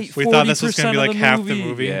times. fight. We thought this was gonna be 40% of like half the movie.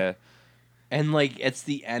 movie. Yeah. And like it's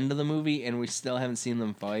the end of the movie, and we still haven't seen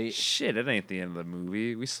them fight. Shit, it ain't the end of the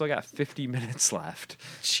movie. We still got 50 minutes left.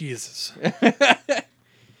 Jesus.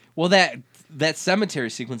 Well, that cemetery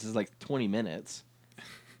sequence is like 20 minutes.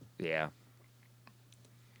 Yeah.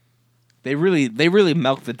 They really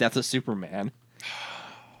milked the death of Superman.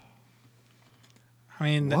 I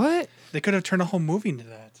mean, What? they could have turned a whole movie into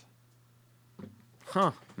that.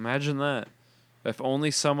 Huh. Imagine that. If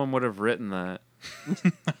only someone would have written that.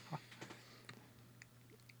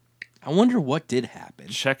 I wonder what did happen.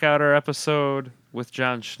 Check out our episode with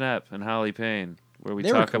John Schnepp and Holly Payne, where we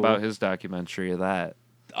They were talk cool. about his documentary of that.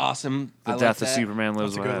 Awesome. The I Death like of that. Superman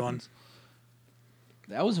Lives That's a What good one.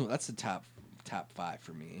 Happens. That's the top 5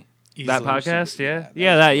 for me. That Easily. podcast, Yeah,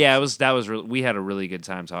 yeah, that yeah, was that was that was we had a really good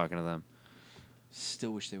time talking to them.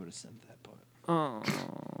 Still wish they would have sent that part.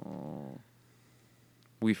 Oh,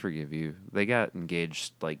 we forgive you. They got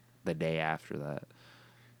engaged like the day after that.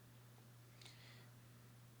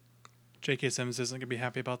 J.K. Simmons isn't gonna be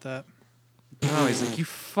happy about that. No, he's like, you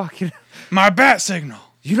fucking. My bat signal.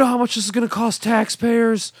 You know how much this is gonna cost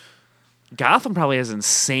taxpayers? Gotham probably has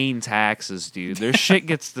insane taxes, dude. Their shit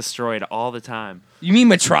gets destroyed all the time. You mean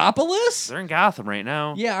Metropolis? They're in Gotham right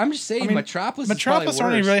now. Yeah, I'm just saying I mean, Metropolis. Metropolis is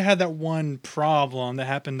probably only worse. really had that one problem that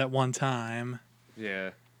happened at one time.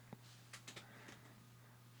 Yeah.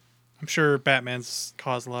 I'm sure Batman's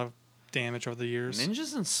caused a lot of damage over the years.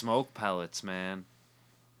 Ninjas and smoke pellets, man.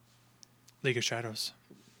 League of Shadows.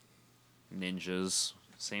 Ninjas.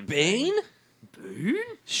 Same Bane? thing. Bane?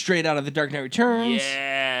 Straight out of the Dark Knight Returns.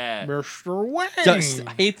 Yeah. Mr. Wayne.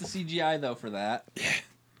 I hate the CGI though for that.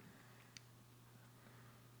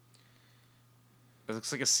 It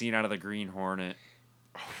looks like a scene out of the Green Hornet.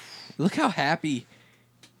 Look how happy.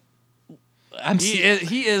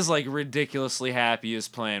 He is like ridiculously happy his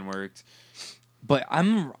plan worked. But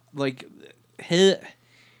I'm like, I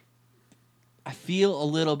feel a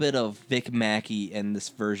little bit of Vic Mackey in this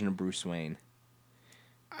version of Bruce Wayne.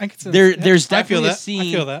 I could say There's I feel definitely a that. scene.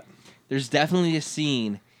 I feel that. There's definitely a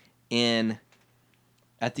scene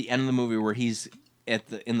at the end of the movie where he's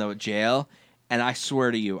in the jail, and I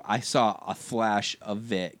swear to you, I saw a flash of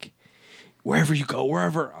Vic. Wherever you go,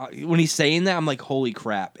 wherever when he's saying that, I'm like, holy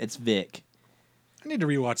crap, it's Vic. I need to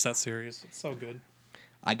rewatch that series. It's so good.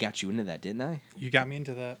 I got you into that, didn't I? You got me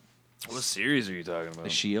into that. What series are you talking about? The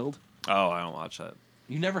Shield. Oh, I don't watch that.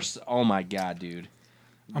 You never. Oh my god, dude.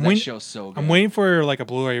 I'm That waiting- show's so good. I'm waiting for like a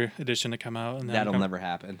Blu-ray edition to come out, and then That'll never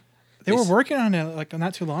happen. They were s- working on it like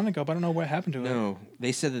not too long ago, but I don't know what happened to it. No,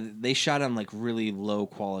 they said that they shot on like really low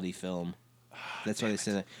quality film. That's why they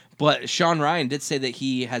said that. But Sean Ryan did say that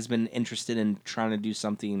he has been interested in trying to do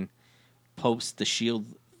something post the Shield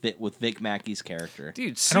fit with Vic Mackey's character.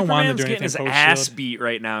 Dude, I don't want him Superman's to do getting his anything ass post-Shield. beat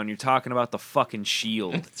right now, and you're talking about the fucking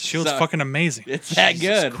Shield. Shield's So- fucking amazing. It's that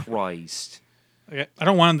Jesus good. Christ. Okay, I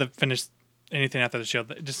don't want him to finish anything after the Shield.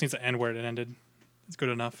 It just needs to end where it ended. It's good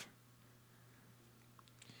enough.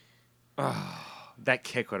 That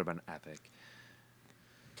kick would have been epic.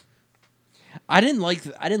 I didn't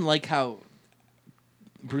like how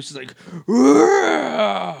Bruce is like,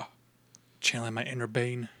 "Argh!" Channeling my inner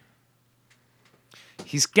Bane.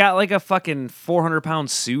 He's got like a fucking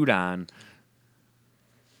 400-pound suit on.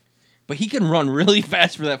 but he can run really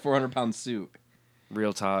fast for that 400-pound suit.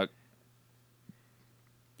 Real talk.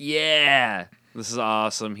 Yeah. This is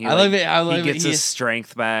awesome. He I love it. I love he it. gets his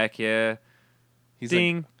strength back. Yeah. He's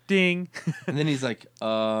Ding, like, ding. and then he's like,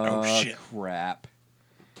 shit. crap.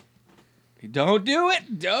 Don't do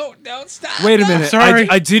it. Don't stop. Wait a No. minute. Sorry.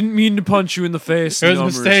 I didn't mean to punch you in the face It was a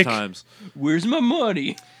numerous mistake. times. Where's my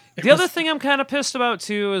money? The other thing I'm kind of pissed about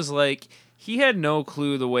too is like he had no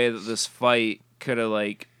clue the way that this fight could have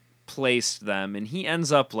like placed them, and he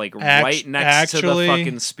ends up like right next to the actually-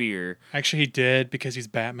 fucking spear. Actually, he did because he's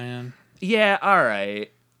Batman. Yeah, all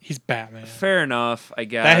right, He's Batman. fair enough. I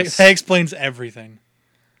That, guess that explains everything.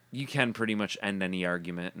 you can pretty much end any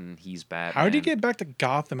argument, and he's Batman. How did he get back to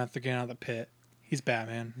Gotham after getting out of the pit? He's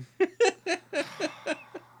Batman.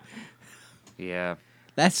 Yeah,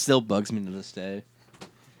 That still bugs me to this day.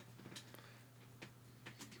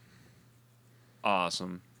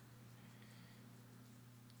 awesome.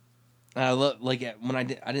 I love when I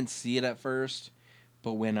didn't see it at first,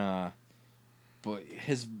 but when but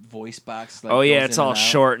his voice box. Like, Oh yeah, goes it's in all and out.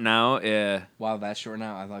 short now. Yeah, Wow, that's short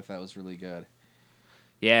now. I thought that was really good.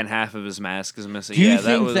 yeah, and half of his mask is missing. Do you yeah,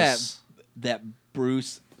 think that was. that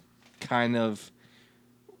Bruce kind of,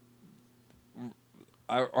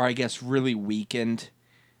 or I guess really weakened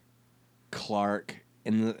Clark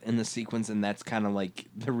in the sequence, and that's kind of like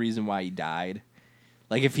the reason why he died?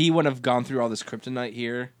 Like if he would have gone through all this kryptonite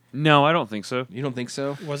here, No, I don't think so. you don't think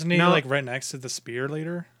so? Wasn't he No. like right next to the spear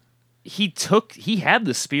later? He had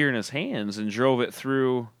the spear in his hands and drove it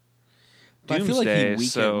through But I feel like Doomsday, he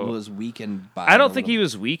so was weakened by. I it don't a think he little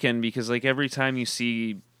was weakened because like every time you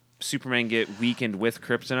see Superman get weakened with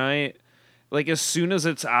kryptonite, like as soon as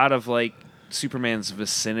it's out of like Superman's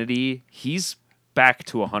vicinity, he's back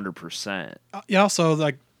to 100%. Yeah. Also,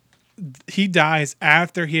 like he dies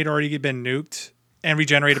after he had already been nuked and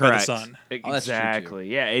regenerated by the Correct. sun. Oh, that's true, too. Exactly.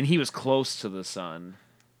 Yeah, and he was close to the sun.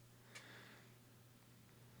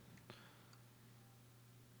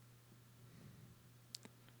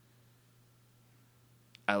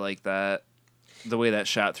 I like that. The way that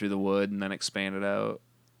shot through the wood and then expanded out.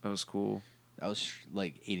 That was cool. That was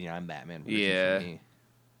like 89 Batman. version Yeah. For me.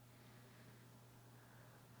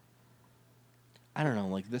 I don't know.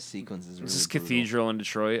 Like this sequence is really. Is this brutal. Cathedral in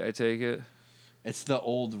Detroit, I take it? It's the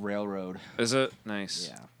old railroad. Is it? Nice.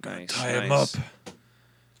 Yeah. Nice. Tie him nice. up.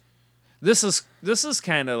 This is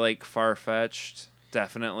kind of like far-fetched,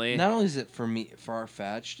 definitely. Not only is it for me far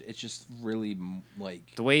fetched, it's just really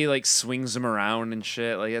like The way he like swings him around and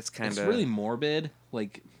shit, like that's kind it's of really morbid.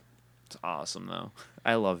 Like, it's awesome though.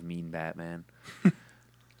 I love Mean Batman.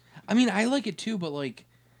 I mean, I like it too, but like,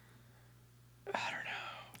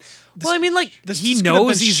 Well, I mean, like this he could have been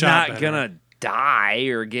knows he's shot not better. gonna die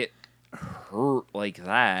or get hurt like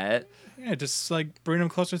that, Yeah, just like bring him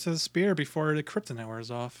closer to the spear before the kryptonite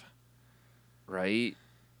wears off. right?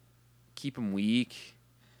 Keep him weak.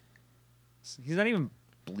 He's not even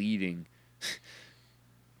bleeding.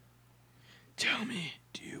 tell me,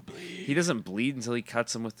 do you bleed? He doesn't bleed until he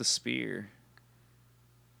cuts him with the spear.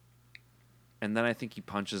 And then I think he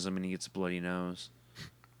punches him and he gets a bloody nose.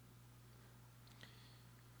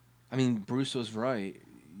 I mean, Bruce was right.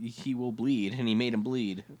 He will bleed, and he made him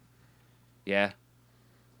bleed. Yeah.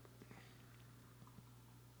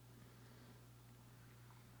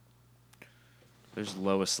 There's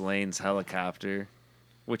Lois Lane's helicopter,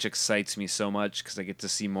 which excites me so much because I get to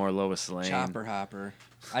see more Lois Lane. Chopper hopper.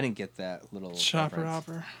 I didn't get that little Chopper reference.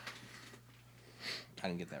 hopper. I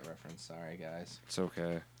didn't get that reference. Sorry, guys. It's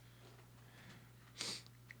okay.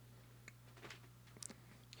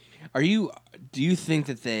 Do you think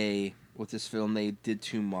that with this film they did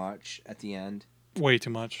too much at the end? Way too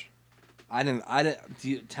much.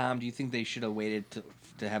 Tom, do you think they should have waited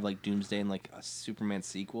to have like Doomsday and like a Superman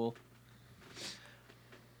sequel?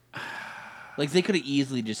 Like they could have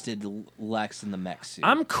easily just did Lex in the mech suit.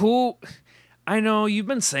 I'm cool. I know you've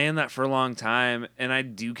been saying that for a long time, and I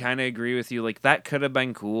do kind of agree with you. Like that could have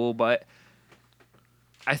been cool, but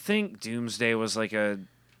I think Doomsday was like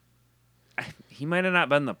he might have not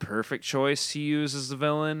been the perfect choice to use as the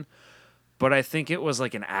villain, but I think it was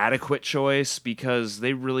like an adequate choice because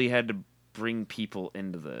they really had to bring people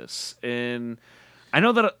into this. And I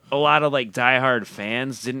know that a lot of like diehard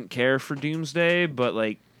fans didn't care for Doomsday, but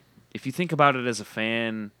like if you think about it as a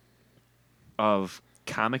fan of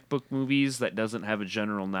comic book movies that doesn't have a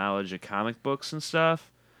general knowledge of comic books and stuff,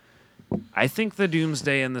 I think the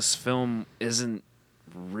Doomsday in this film isn't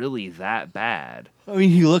really that bad. I mean,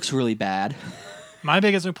 he looks really bad. My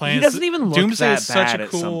biggest complaint He is doesn't even look Doomsday that is such bad a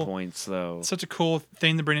at some cool, points, though. such a cool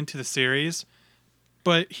thing to bring into the series,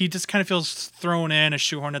 but he just kind of feels thrown in a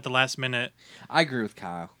shoehorn at the last minute. I agree with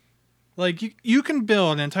Kyle. Like you can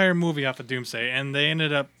build an entire movie off of Doomsday, and they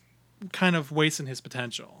ended up kind of wasting his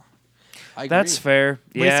potential. I agree. That's fair.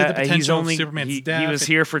 Wasted Yeah, the he's potential of only Superman's he death. was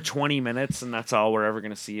here for 20 minutes, and that's all we're ever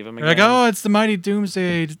gonna see of him They're again. like, oh, it's the mighty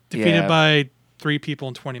Doomsday defeated Yeah. by 3 people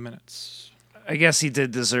in 20 minutes. I guess he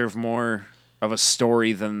did deserve more of a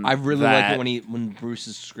story than I really that. like it when Bruce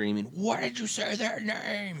is screaming, "What did you say their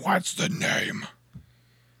name? What's the name?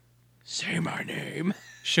 Say my name."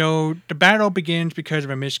 So the battle begins because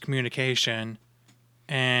of a miscommunication,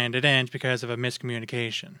 and it ends because of a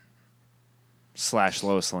miscommunication. /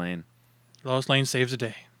 Lois Lane. Lois Lane saves the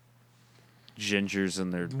day. Gingers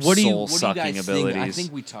and their What do you soul-sucking guys abilities. think? I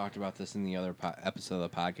think we talked about this in the other episode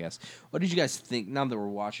of the podcast. What did you guys think? Now that we're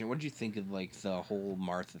watching, what did you think of like the whole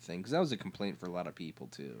Martha thing? Because that was a complaint for a lot of people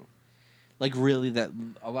too. Like really, that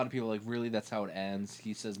a lot of people like really that's how it ends.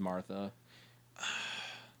 He says Martha.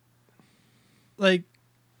 Like,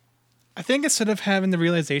 I think instead of having the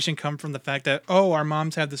realization come from the fact that, oh, our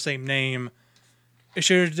moms have the same name, it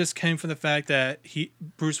should have just came from the fact that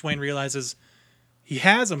Bruce Wayne realizes he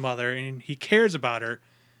has a mother and he cares about her,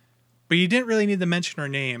 but you didn't really need to mention her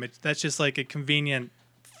name. That's just like a convenient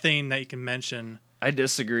thing that you can mention. I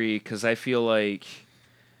disagree because I feel like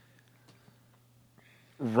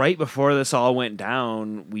right before this all went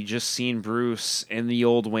down, we just seen Bruce in the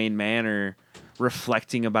old Wayne Manor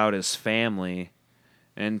reflecting about his family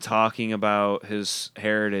and talking about his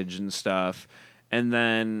heritage and stuff. And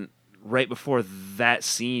then right before that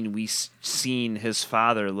scene, we seen his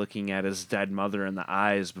father looking at his dead mother in the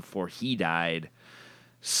eyes before he died.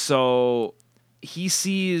 So he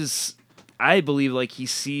sees, I believe, like he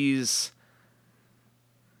sees,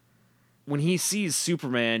 when he sees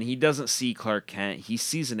Superman, he doesn't see Clark Kent. He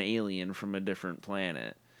sees an alien from a different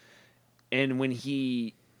planet. And when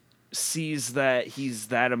he sees that he's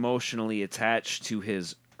that emotionally attached to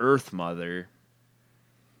his Earth mother,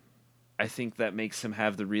 I think that makes him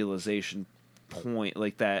have the realization point,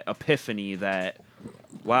 like that epiphany that,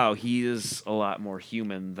 wow, he is a lot more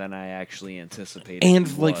human than I actually anticipated. And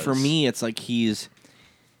he like for was. me, it's like he's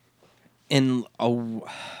in an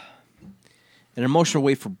emotional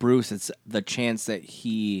way for Bruce. It's the chance that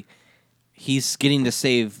he's getting to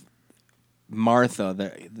save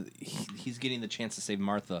Martha. He's getting the chance to save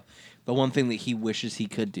Martha. The one thing that he wishes he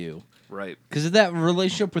could do. Right. Because that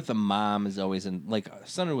relationship with the mom is always like a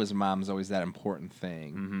son to his mom is always that important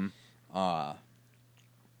thing. Mm-hmm.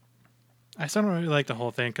 I still don't really like the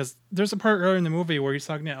whole thing because there's a part earlier in the movie where he's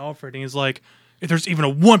talking to Alfred and he's like, if there's even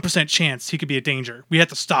a 1% chance he could be a danger, we have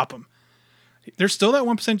to stop him. There's still that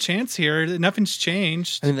 1% chance here. Nothing's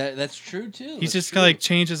changed. I mean, that's true, too. He's just kind of like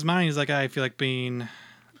changed his mind. He's like, I feel like being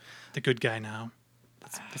the good guy now.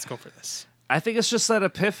 Let's go for this. I think it's just that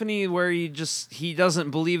epiphany where he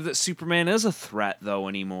doesn't believe that Superman is a threat though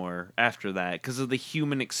anymore after that because of the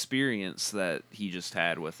human experience that he just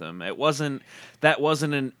had with him. That wasn't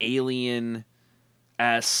an alien-esque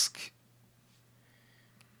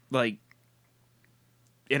like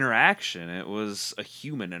interaction. It was a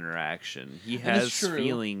human interaction. He has true.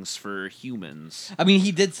 feelings for humans. I mean,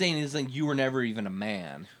 he did say in his thing, you were never even a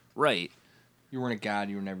man. Right. You weren't a god,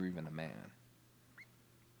 you were never even a man.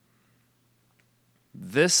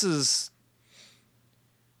 This is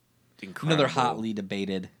incredible. Another hotly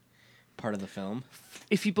debated part of the film.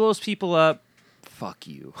 If he blows people up, fuck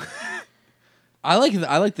you. I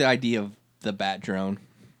like the idea of the bat drone.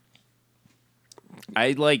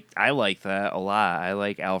 I like that a lot. I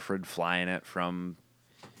like Alfred flying it from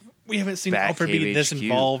We haven't seen Batcave Alfred be this HQ.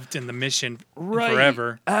 involved in the mission in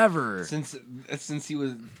forever. ever. Since he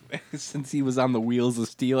was on the wheels of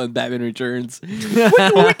steel in Batman Returns.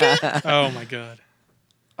 Oh my god.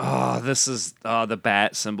 Oh, this is the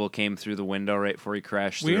bat symbol came through the window right before he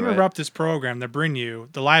crashed. We through interrupt this program to bring you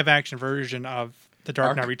the live action version of The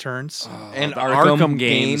Dark Knight Returns. And The Arkham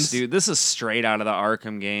games, dude. This is straight out of the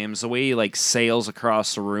Arkham games. The way he like sails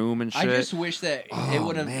across the room and shit. I just wish that it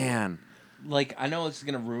would have. Man, Like, I know it's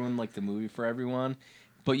gonna ruin like the movie for everyone,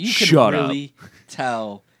 but you can Shut up. really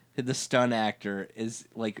tell that the stunt actor is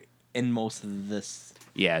like in most of this.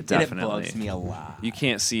 yeah, And definitely. it bugs me a lot. You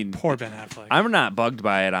can't see. Poor Ben Affleck. I'm not bugged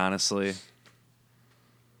by it, honestly.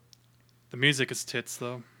 The music is tits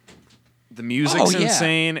though. The music's Oh, yeah.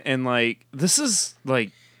 insane, and like this is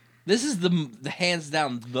like This is the hands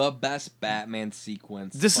down the best Batman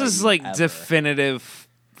sequence. this is fighting like ever. definitive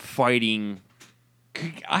fighting.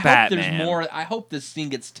 I hope Batman. there's more. I hope this scene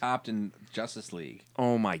gets topped in Justice League.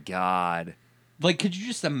 Oh my god. Like, could you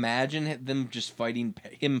just imagine them just fighting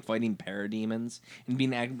parademons and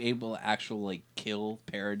being able to actually like kill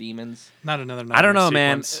parademons? Not another nightmare I don't know,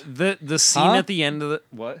 man. sequence. The scene Huh? at the end of the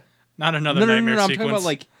what? Not another No, nightmare I'm sequence. talking about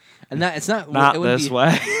like, and that it's not. Not it wouldn't this be,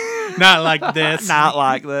 way. Not like this. Not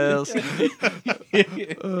like this.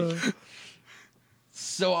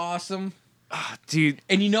 So awesome. Dude,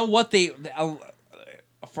 And you know what?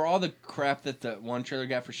 For all the crap that the one trailer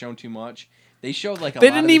got for showing too much, they showed like a they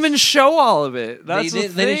lot didn't of even this- show all of it. That's they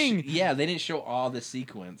the didn't thing. yeah, they didn't show all the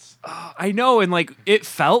sequence. I know, and like it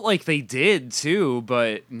felt like they did too,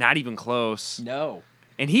 but not even close. No.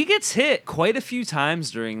 And he gets hit quite a few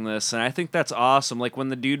times during this, and I think that's awesome. Like when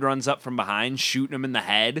the dude runs up from behind, shooting him in the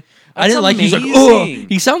head. I didn't like. He's like, amazing. oh,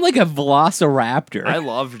 he sounded like a velociraptor. I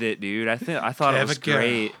loved it, dude. I thought it was Cavagera.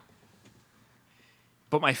 great.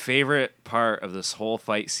 But my favorite part of this whole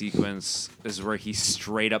fight sequence is where he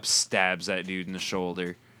straight up stabs that dude in the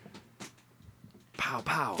shoulder. Pow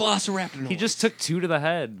pow. Velociraptor. He just took 2 to the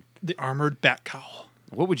head. The armored bat cowl.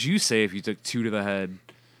 What would you say if you took 2 to the head?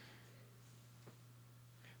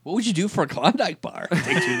 What would you do for a Klondike bar?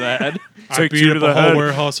 Take 2 to the head. I Take beat 2 up to a the whole head.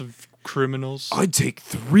 warehouse of criminals. I'd take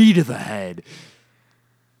 3 to the head.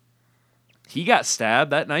 He got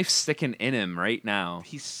stabbed. That knife's sticking in him right now.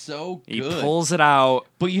 He's so He good. pulls it out.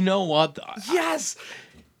 But you know what? Yes.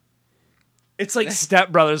 It's like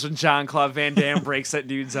Step Brothers when John Claude Van Damme breaks that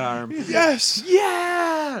dude's arm. Yes.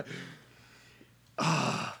 Yeah.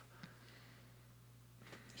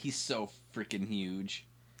 He's so freaking huge.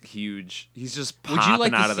 Huge. He's just Would you popping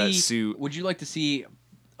like out to of see? that suit. Would you like to see,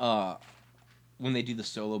 when they do the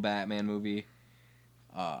solo Batman movie?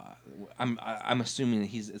 I'm assuming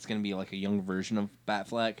that it's gonna be like a young version of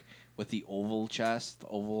Batfleck with the oval chest, the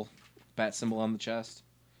oval bat symbol on the chest.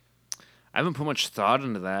 I haven't put much thought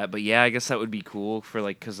into that, but yeah, I guess that would be cool for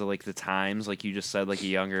like because of like the times, like you just said, like a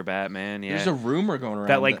younger Batman. Yeah, There's a rumor going around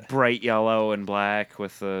that like bright yellow and black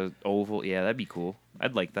with the oval. Yeah, that'd be cool.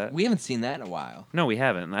 I'd like that. we haven't seen that in a while. No, we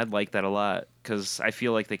haven't. And I'd like that a lot because I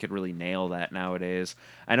feel like they could really nail that nowadays.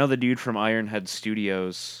 I know the dude from Ironhead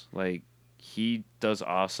Studios, like he does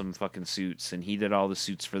awesome fucking suits, and he did all the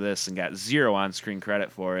suits for this and got 0 on-screen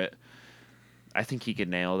credit for it. I think he could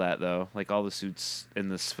nail that though. Like all the suits in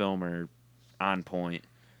this film are on point.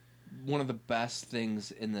 One of the best things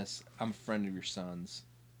in this, I'm a friend of your son's.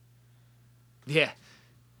 Yeah,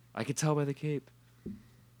 I could tell by the cape.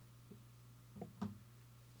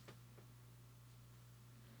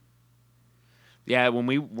 Yeah,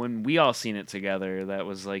 when we all seen it together, that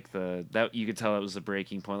was like that you could tell that was the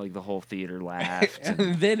breaking point. Like the whole theater laughed.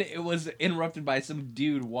 And then it was interrupted by some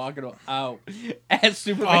dude walking out as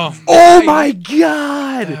Superman. Oh my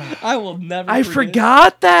god! I will never. I forget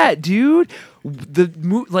forgot that, dude.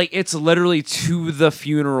 Like it's literally to the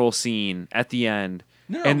funeral scene at the end.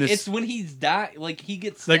 No, and this- it's when he's died. Like he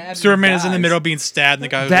gets stabbed. Like and Superman is in the dies. middle being stabbed, and the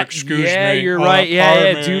guy was like, "Excuse yeah, me." you're Oh, right. Yeah,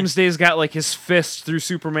 pardon yeah. me. Doomsday's got like his fist through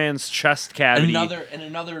Superman's chest cavity.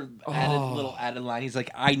 Another little added line. He's like,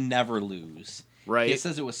 "I never lose." Right. He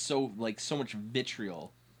says it was so much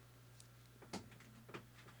vitriol.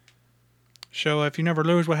 So if you never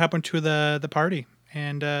lose, what happened to the party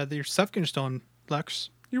and your stuff getting stolen, Lex?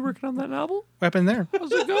 You working on that novel? What happened there?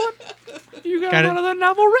 How's it going? You got Got it. another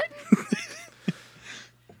novel written?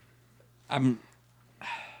 I'm.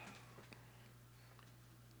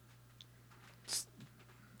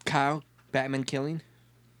 Kyle, Batman killing.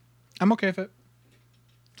 I'm okay with it.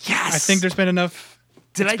 Yes. I think there's been enough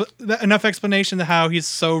enough explanation to how he's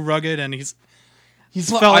so rugged and he's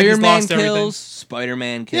felt like he's Iron Man lost kills. everything.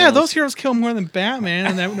 Spider-Man kills. Yeah, those heroes kill more than Batman,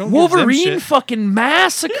 and that don't give them Wolverine shit. fucking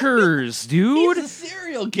massacres, dude. He's a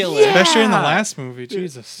serial killer. Yeah. Especially in the last movie.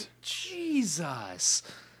 Jesus. Jesus.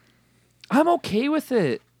 I'm okay with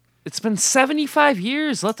it. It's been 75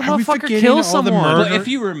 years. Let the Are we motherfucker forgetting kill all the someone. murder? But if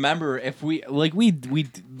you remember, if we like, we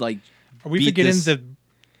like. Are we beat forgetting this- the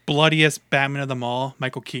bloodiest Batman of them all,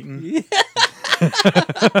 Michael Keaton?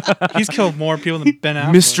 He's killed more people than Ben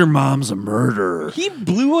Affleck. Mom's a murderer. He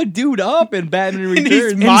blew a dude up in Batman he's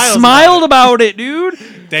Returns. And Miles smiled about it, dude.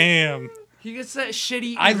 Damn. He gets that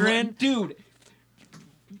shitty I grin. dude.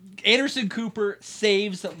 Anderson Cooper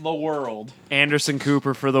saves the world. Anderson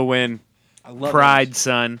Cooper for the win. I love Pride,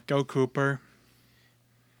 son. Go Cooper.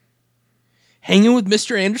 Hanging with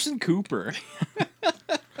Mr. Anderson Cooper.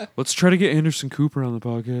 Let's try to get Anderson Cooper on the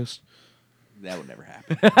podcast. That would never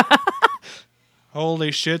happen.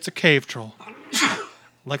 Holy shit, it's a cave troll.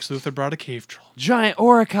 Lex Luthor brought a cave troll. Giant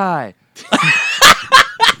Orakai.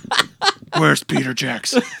 Where's Peter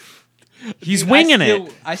Jackson? He's winging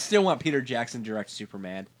it. I still want Peter Jackson to direct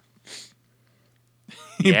Superman.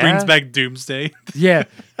 He Yeah? brings back Doomsday. Yeah.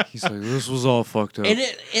 He's like, this was all fucked up. And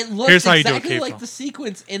it looks Here's how you do a exactly cave like troll. the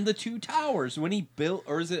sequence in the Two Towers when he built,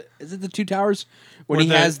 or is it the Two Towers when Where he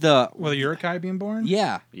the- has the Well, the Urukai being born?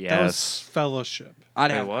 yeah. That was Yes. Fellowship.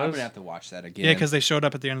 I'm It was? gonna have to watch that again. Yeah, because they showed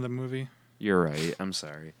up at the end of the movie. You're right. I'm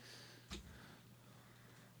sorry.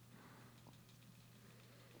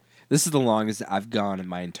 This is the longest I've gone in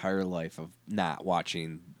my entire life of not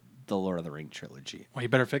watching the Lord of the Rings trilogy. Well, you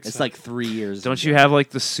better fix It's that. like 3 years. Don't you have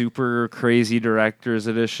like the super crazy director's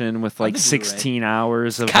edition with like the Blu-ray. 16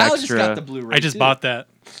 hours of Kyle extra? just got the Blu-ray. I just too. bought that.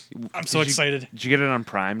 I'm so Did you- excited. Did you get it on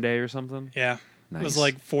Prime Day or something? Yeah. It Nice. was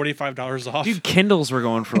like $45 off. Dude, Kindles were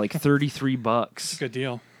going for like $33. Good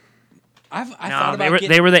deal. I No, thought they about were getting,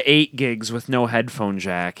 they were the 8 gigs with no headphone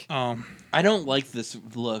jack. I don't like this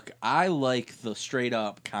look. I like the straight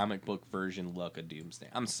up comic book version look of Doomsday.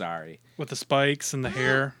 I'm sorry. With the spikes and the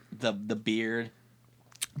hair. The beard.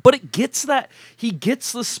 But it gets that he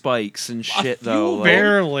gets the spikes and shit few though. like-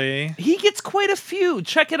 Barely. he gets quite a few.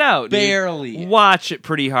 Check it out. Dude. Barely. Watch it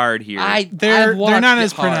pretty hard here. They're watched not it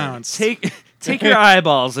as hard. pronounced. Take your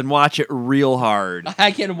eyeballs and watch it real hard.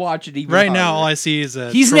 I can watch it even Right now, all harder. I see is a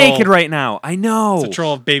He's troll. naked right now. I know. It's a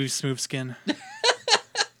troll of baby smooth skin.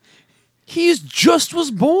 He's just was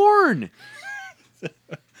born.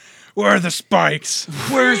 Where are the spikes?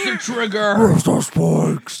 Where's the trigger? those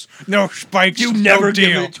spikes? No spikes. You no never give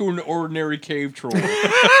deal. it to an ordinary cave troll.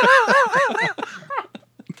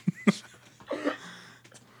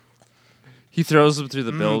 He throws them through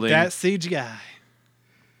the building. That CGI.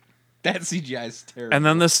 That CGI is terrible. And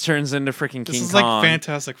then this turns into freaking This King is Kong. like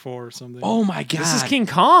Fantastic Four or something. oh my god, This is King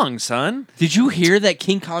Kong, son. Did you hear that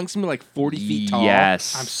King Kong's gonna be like 40 feet tall?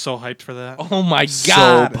 Yes. I'm so hyped for that. Oh my so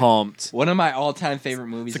god. pumped. One of my all-time favorite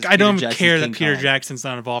movies. It's is like, I don't Peter even care Jackson's that King Peter Kong. Jackson's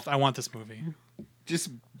not involved. I want this movie. Just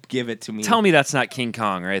give it to me. Tell me that's not King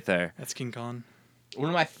Kong right there. That's King Kong. One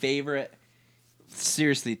of my favorite,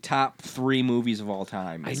 seriously, top 3 movies of all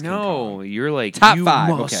time. I is King know. Kong. You're like, Top you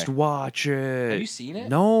 5, must okay. watch it. Have you seen it?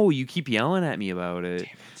 No, you keep yelling at me about it. Damn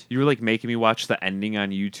it. You were like making me watch the ending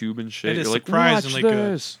on YouTube and shit. It is You're like, surprisingly watch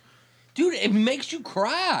good. this. Dude, it makes you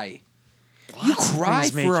cry. You Lots of cry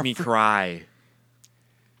things for make a me fr- cry.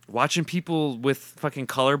 Watching people with fucking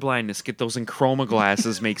color blindness get those in chroma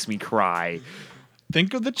glasses makes me cry.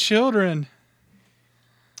 Think of the children.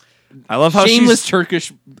 I love how Shameless she's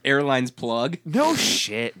Turkish Airlines plug. no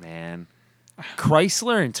shit, man.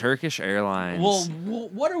 Chrysler and Turkish Airlines. Well,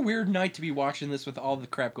 what a weird night to be watching this with all the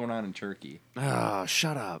crap going on in Turkey. oh,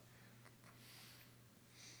 shut up.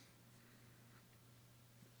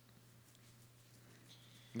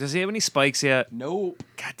 Does he have any spikes yet? Nope.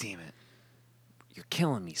 God damn it. You're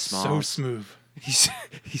killing me, Smalls. So smooth.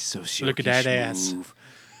 He's so silky Look at that ass. smooth.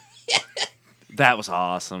 That was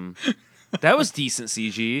awesome. That was decent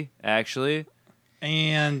CG, actually.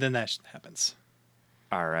 And then that happens.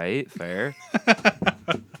 All right, fair.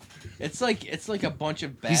 It's like a bunch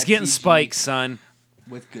of bad He's getting CG spikes, son.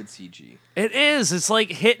 with good CG. It is. It's like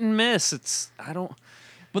hit and miss.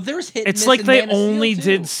 But there's hit. It's and miss like in they Man of Steel, only too.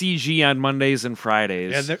 did CG on Mondays and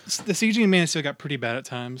Fridays. Yeah, the CG in Man of Steel got pretty bad at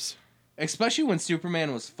times. Especially when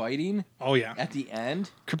Superman was fighting Oh, yeah. at the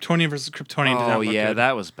end. Kryptonian versus Kryptonian did not oh look yeah, good.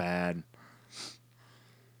 that was bad.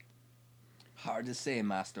 Hard to say,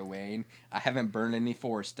 Master Wayne. I haven't burned any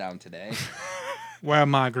forest down today. Where are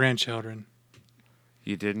my grandchildren?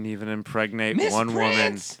 You didn't even impregnate Miss one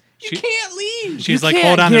Prince, you She- can't leave. She's woman. like, You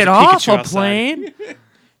hold can't on, get there's a off Pikachu a outside. plane.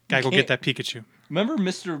 Gotta go can't- get that Pikachu. Remember,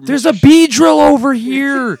 Mr. There's a Mr. bee drill over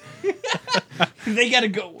here. They gotta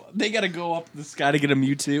go. They gotta go up the sky to get a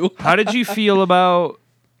Mewtwo. How did you feel about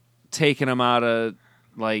taking him out of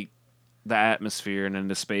like the atmosphere and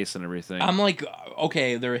into space and everything? I'm like,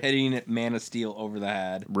 okay, they're hitting Man of Steel over the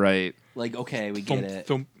head. right. Like, okay, we get Thump, it.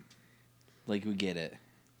 thump. Like, we get it.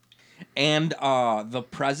 And the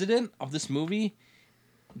president of this movie,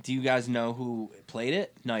 do you guys know who played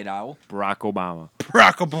it? Night Owl. Barack Obama.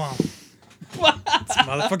 Barack Obama. It's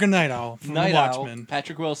motherfucking Night Owl from Night The Owl. Watchmen.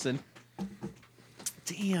 Patrick Wilson.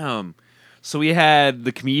 Damn. So we had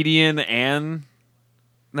the comedian and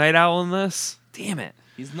Night Owl in this. Damn it.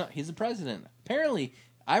 He's not. He's the president. Apparently,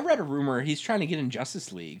 I read a rumor he's trying to get in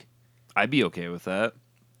Justice League. I'd be okay with that.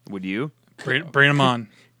 Would you? Bring him on.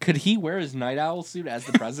 Could he wear his Night Owl suit as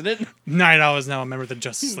the president? Night Owl is now a member of the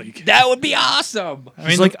Justice League. That would be awesome. I He's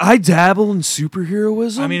mean, like, I dabble in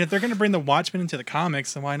superheroism. I mean, if they're gonna bring the Watchmen into the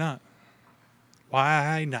comics, then why not?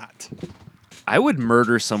 Why not? I would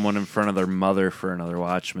murder someone in front of their mother for another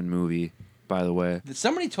Watchmen movie, by the way.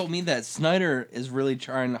 Somebody told me that Snyder is really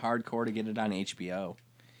trying hardcore to get it on HBO.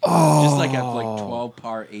 Oh. Just like a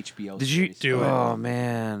 12-part HBO. Did you series. do it? Oh,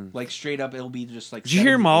 man. Like straight up, it'll be just like. Did you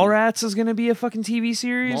hear 70 Mallrats is going to be a fucking TV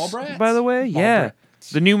series? Mallrats? By the way? Yeah.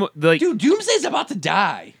 The new, like, Dude, Doomsday's about to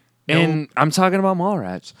die. and I'm talking about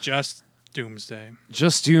Mallrats. Just Doomsday.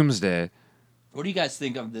 Just Doomsday. What do you guys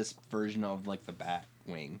think of this version of like the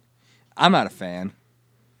Batwing? I'm not a fan.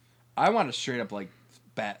 I want a straight up like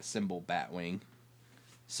bat symbol Batwing.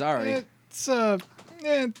 Sorry. It's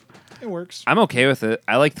it works. I'm okay with it.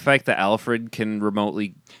 I like the fact that Alfred can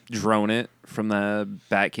remotely drone it from the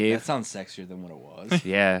Batcave. That sounds sexier than what it was.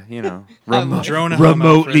 Yeah, you know. Drone at home,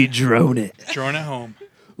 Alfred. drone it. Drone at home.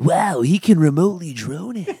 Wow, he can remotely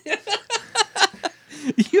drone it.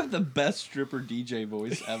 You have the best stripper DJ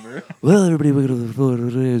voice ever. Well, everybody, we're going to the photo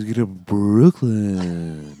today. Let's get to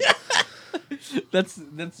Brooklyn.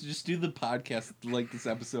 That's just do the podcast like this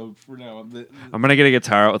episode for now. I'm gonna get a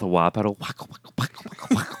guitar out with a wah pedal.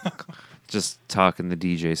 Just talking the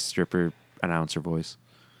DJ stripper announcer voice.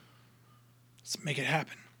 Let's make it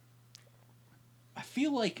happen. I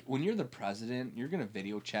feel like when you're the president, you're gonna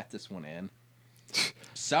video chat this one in.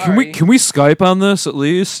 Sorry. Can we Skype on this at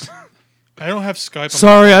least? I don't have Skype. On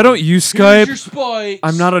Sorry, I don't use Here's Skype. your spikes.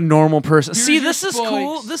 I'm not a normal person. Here's See, your this is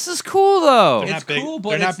cool. spikes. This is cool though. They're It's not big. cool, but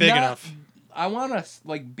They're not it's big not- enough. I want a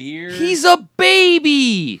like beer. He's a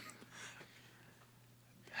baby.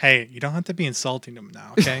 Hey, you don't have to be insulting him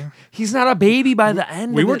now, okay? He's not a baby by the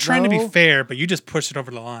end. We of were it, trying to be though. fair, but you just pushed it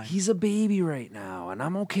over the line. He's a baby right now, and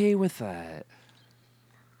I'm okay with that.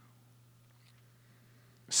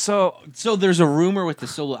 So So there's a rumor with the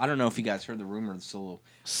Solo. I don't know if you guys heard the rumor of the Solo.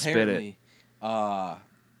 Spit it. Apparently,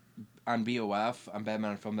 on BOF on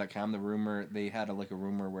BatmanFilm.com, the rumor they had a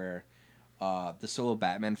rumor where the Solo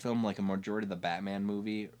Batman film, like a majority of the Batman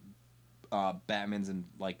movie, Batman's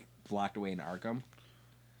locked away in Arkham.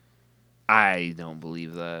 I don't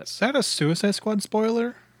believe that. Is that a Suicide Squad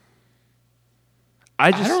spoiler?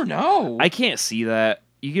 I don't know. I can't see that.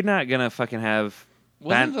 You're not gonna fucking have.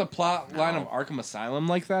 Wasn't the plot line of Arkham Asylum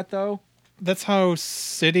like that though? That's how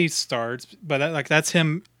City starts, but that's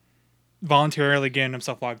him voluntarily getting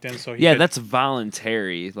himself locked in. So he Yeah, could- that's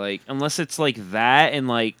voluntary. Like, unless it's like that, and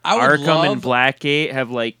like I would Arkham and love- Blackgate have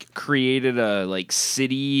like created a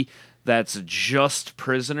city that's just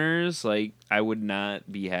prisoners. Like, I would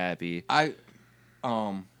not be happy. I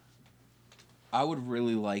would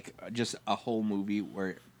really like just a whole movie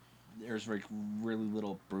where there's really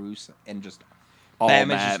little Bruce and just All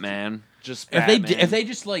Batman's Batman. Just if Batman. they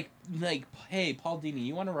just like hey Paul Dini,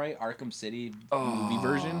 you want to write Arkham City movie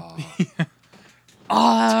version? Take all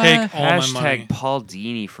my hashtag money. Paul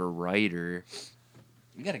Dini for writer.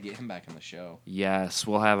 You got to get him back on the show. Yes,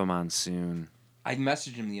 we'll have him on soon. I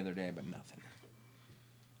messaged him the other day, but nothing.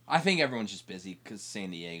 I think everyone's just busy because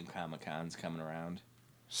San Diego Comic-Con's coming around.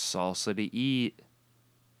 Salsa to eat.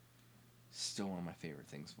 Still one of my favorite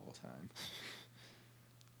things of all time.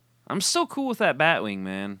 I'm still cool with that Batwing,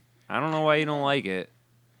 man. I don't know why you don't like it.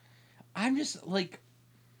 I'm just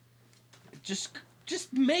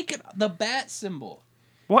just make it the bat symbol.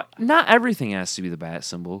 What? Not everything has to be the bat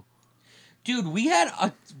symbol. Dude, we had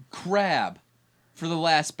a crab for the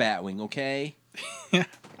last Batwing, okay? I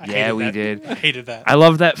Yeah, hated we that. did. I hated that. I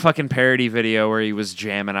love that fucking parody video where he was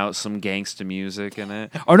jamming out some gangsta music in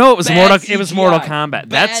it. Oh no, it was Bad It was Mortal CGI. Kombat.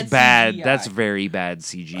 That's bad. CGI. That's very bad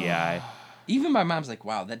CGI. Even my mom's like,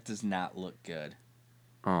 wow, that does not look good.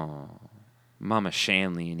 Oh, Mama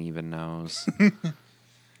Shanley even knows.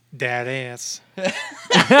 Dad ass.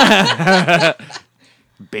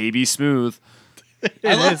 Baby Smooth.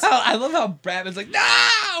 I love how Batman's like, no!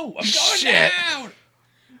 I'm going Shit. down!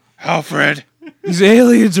 Alfred, These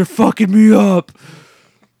aliens are fucking me up.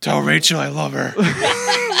 tell Rachel I love her.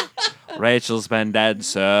 Rachel's been dead,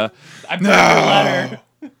 sir. I put her letter.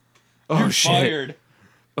 Oh You're shit. fired.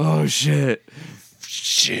 Oh shit.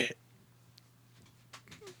 Shit.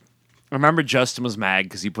 I remember Justin was mad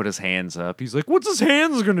because he put his hands up. He's like, "What's his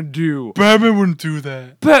hands gonna do?" Batman wouldn't do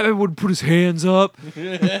that. Batman would put his hands up.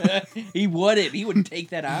 He wouldn't. He wouldn't take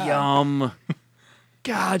that out. Yum.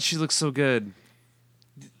 God, she looks so good.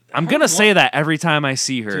 I'm gonna say that every time I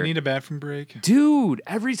see Do you her. need a bathroom break? Dude,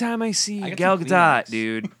 every time I see I got Gal some Gadot, Kleenex.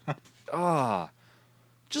 dude. Oh,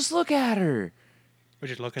 just look at her. Would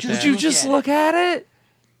you look at Just that? Would you look just at look at it?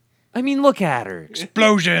 I mean, look at her.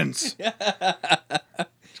 Explosions.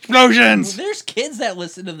 Well, Explosions. there's kids that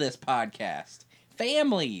listen to this podcast.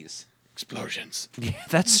 Families. Explosions. Yeah,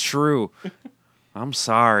 that's true. I'm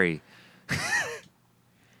sorry.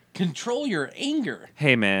 Control your anger.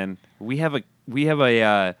 Hey, man, we have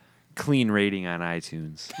a clean rating on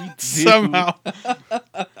iTunes. Somehow.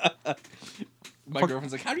 My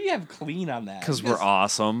girlfriend's like, how do you have clean on that? Because we're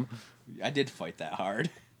awesome. I did fight that hard.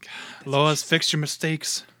 Lois, fix your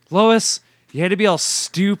mistakes. Lois, you had to be all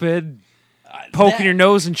stupid, poking your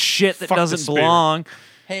nose in shit that Fuck the doesn't spirit. belong.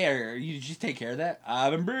 Hey, you just take care of that?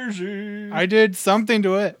 I've been busy. I did something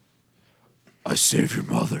to it. I saved your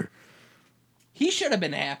mother. He should have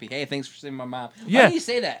been happy. Hey, thanks for saving my mom. Why Yeah. didn't he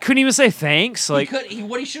say that? Couldn't even say thanks. Like,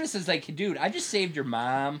 What he should have said is like, dude, I just saved your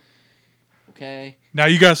mom. Okay. Now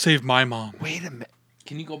you gotta save my mom. wait a minute.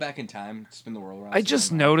 Can you go back in time, spin the world around? I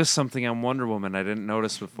just noticed something on Wonder Woman I didn't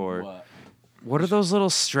notice before. What? What are those little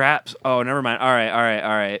straps? Oh, never mind. All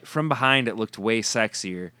right. From behind, it looked way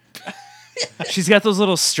sexier. She's got those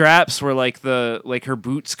little straps where like her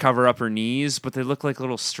boots cover up her knees, but they look like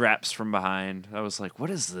little straps from behind. I was like, what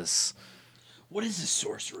is this? What is this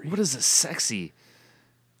sorcery? What is this sexy?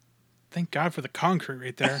 Thank God for the concrete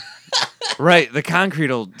right there. Right, the concrete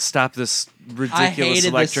will stop this I ridiculous hated the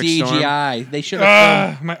electric storm. CGI. They should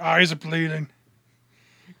have. My eyes are bleeding.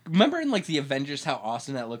 Remember in like the Avengers how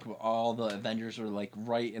awesome that looked? Where all the Avengers were like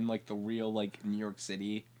right in like the real like New York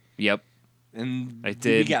City. Yep, And I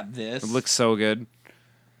did. We got this. it looks so good.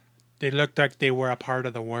 They looked like they were a part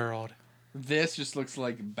of the world. This just looks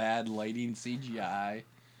like bad lighting CGI.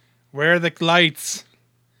 Where are the lights?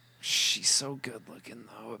 She's so good looking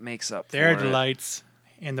though. It makes up There are for the it. lights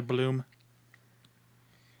and the bloom.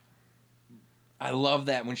 I love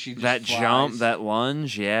that when she just That flies. jump, that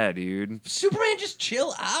lunge, yeah, dude. Superman, just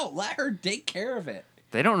chill out. Let her take care of it.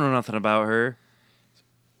 They don't know nothing about her.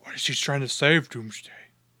 What is she trying to save, Doomsday?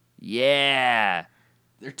 Yeah.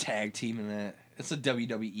 They're tag teaming that. It's a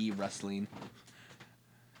WWE wrestling.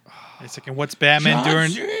 It's like, and what's Batman John doing?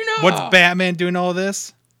 Cena! What's Batman doing all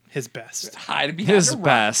this? His best. Hide behind His a rock.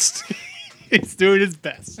 best. He's doing his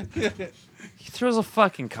best. He throws a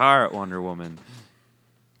fucking car at Wonder Woman.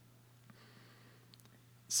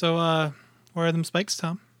 So, where are them spikes,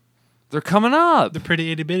 Tom? They're coming up. They're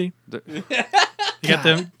pretty itty bitty. They're- You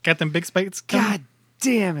got them big spikes coming? God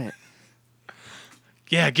damn it.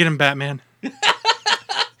 Yeah, get him, Batman.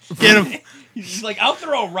 Get him. He's like, I'll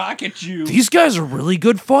throw a rock at you. These guys are really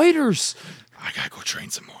good fighters. I gotta go train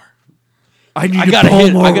some more. I need I to gotta pull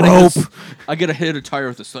hit. more I gotta rope. Hit I gotta hit a tire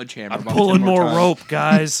with a sledgehammer. I'm about pulling 10 more times. rope,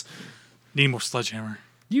 guys. Need more sledgehammer.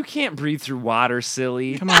 You can't breathe through water,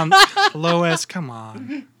 silly. Come on, Lois. Come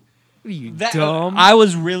on. What are you, That, dumb? I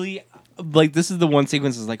was really like, this is the one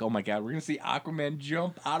sequence. Is like, oh my god, we're gonna see Aquaman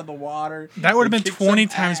jump out of the water. That would have and been kick some 20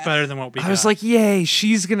 times ass. better than what we got. I was like, yay,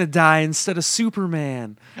 she's gonna die instead of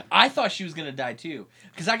Superman. I thought she was gonna die too,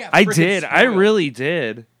 because I got. I frickin' did. I spoiled. really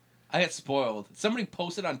did. I got spoiled. Somebody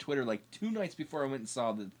posted on Twitter like 2 nights before I went and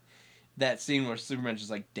saw that scene where Superman's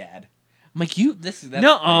just like, "Dad." I'm like, that's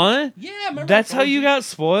Nuh-uh. Yeah, remember I That's how told you got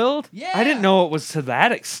spoiled? Yeah. I didn't know it was to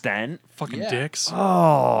that extent. fucking Yeah. dicks.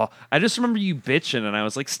 Oh, I just remember you bitching, and I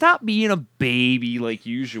was like, stop being a baby like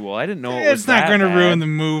usual. I didn't know it was It's not going to ruin the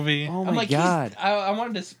movie. Oh I'm my like, God. I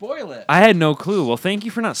wanted to spoil it. I had no clue. Well, thank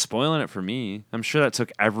you for not spoiling it for me. I'm sure that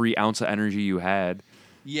took every ounce of energy you had.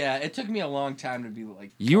 Yeah, it took me a long time to be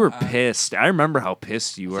like. You were come on. pissed. I remember how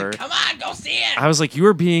pissed you I was were. like, come on, go see it. I was like, you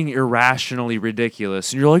were being irrationally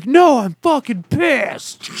ridiculous. And you're like, no, I'm fucking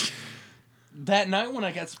pissed. That night when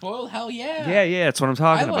I got spoiled, hell yeah. Yeah, that's what I'm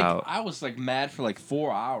talking about. I was like mad for like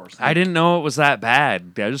 4 hours. I didn't know it was that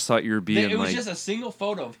bad. I just thought you were being It was like, just a single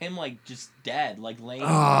photo of him like just dead, like laying.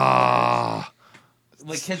 ah.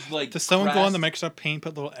 Like his like. Does someone go on the crest. Microsoft Paint,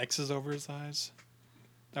 put little X's over his eyes?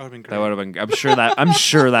 That would have been great. That would have been. I'm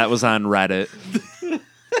sure that was on Reddit.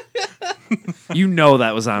 You know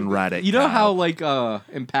that was on Reddit. You know Kyle. how like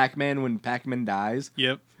in Pac-Man when Pac-Man dies.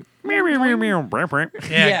 Yep. Meow, meow, meow, meow, brr, brr.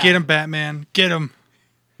 Yeah, Yeah. get him, Batman. Get him.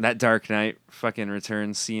 That Dark Knight fucking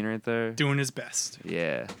return scene right there. Doing his best.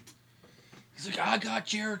 Yeah. He's like, I got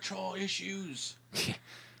Jericho issues.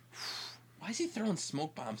 Why is he throwing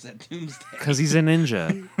smoke bombs at Doomsday? Because he's a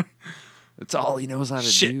ninja. That's all he knows how to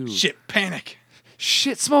do. Shit, panic.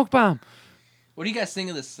 Shit, smoke bomb. What do you guys think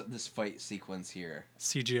of this fight sequence here?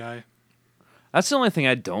 CGI. That's the only thing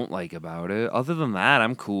I don't like about it. Other than that,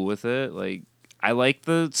 I'm cool with it. Like, I like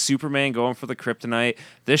the Superman going for the kryptonite.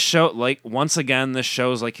 This show, like, once again, this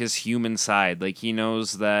shows like his human side. Like, he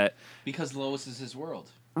knows that. Because Lois is his world.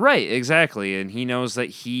 Right, exactly, and he knows that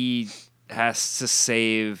he has to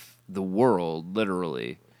save the world,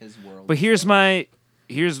 literally. His world. But there's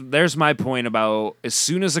my point about as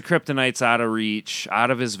soon as the kryptonite's out of reach,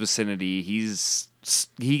 out of his vicinity, he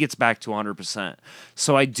gets back to 100%.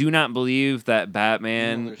 So I do not believe that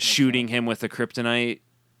Batman there's no shooting shot. him with a kryptonite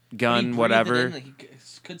But he gun, breathed whatever. it in, like, he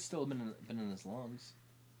could still have been in his lungs.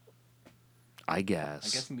 I guess. I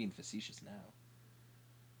guess I'm being facetious now.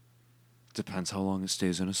 Depends how long it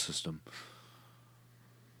stays in a system.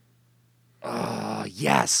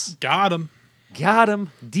 Yes. Got him. Got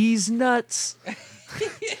him. D's nuts.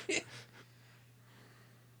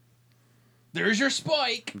 There's your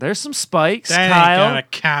spike. There's some spikes, That Kyle. ain't gonna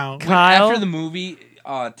count. Kyle. After the movie,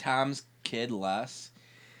 Tom's kid Les,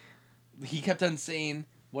 he kept on saying,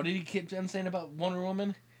 what did he keep on saying about Wonder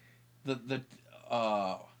Woman? The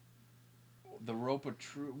rope of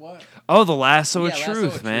truth. What? Oh, the lasso Yeah, of lasso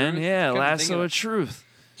truth, of man. truth. Yeah, Kept lasso thinking of truth.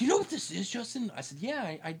 Do you know what this is, Justin? I said,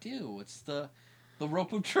 yeah, I do. It's the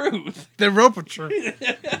rope of truth. The rope of truth.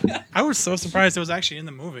 I was so surprised it was actually in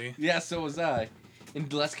the movie. Yeah, so was I.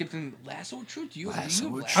 And let's skip in Lasso of Truth. Do you have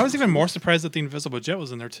Lasso I was even more surprised that the Invisible Jet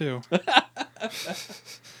was in there too.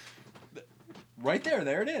 Right there.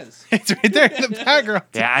 There it is. It's right there in the background.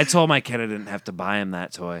 Yeah, I told my kid I didn't have to buy him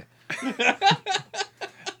that toy.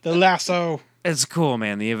 The lasso. It's cool,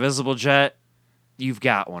 man. The Invisible Jet, you've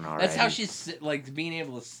got one already. That's how she's like being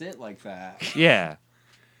able to sit like that. Yeah.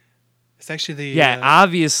 It's actually the Yeah,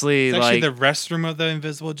 obviously, it's actually like, the restroom of the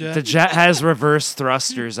Invisible Jet. the jet has reverse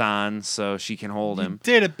thrusters on, so she can hold him.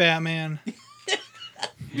 Did it, Batman?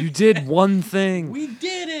 You did one thing. We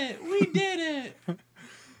did it. We did it.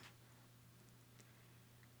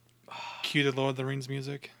 Cue the Lord of the Rings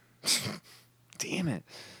music. Damn it.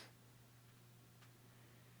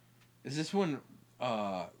 Is this one?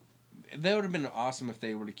 That would have been awesome if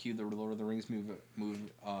they were to cue the Lord of the Rings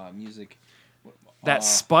music. That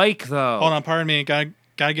spike, though. Hold on, pardon me. Gotta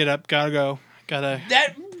get up. Gotta go. Gotta.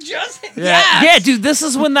 That just Yeah. yes! Yeah, dude, this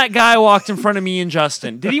is when that guy walked in front of me and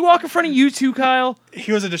Justin. Did he walk in front of you too, Kyle?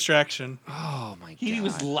 He was a distraction. Oh, my God. He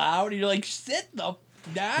was loud. You're like, sit the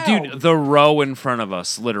down, Dude, the row in front of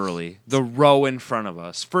us, literally. The row in front of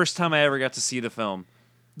us. First time I ever got to see the film.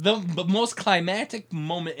 The most climactic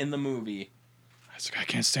moment in the movie. I was like, I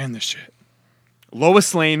can't stand this shit.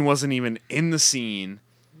 Lois Lane wasn't even in the scene.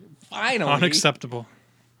 Finally, Unacceptable.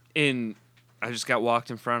 I just got walked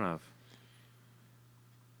in front of.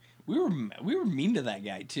 we were mean to that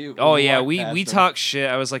guy too. Oh, When yeah, walked we past him. talked shit.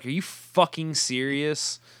 I was like, are you fucking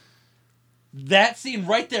serious? That scene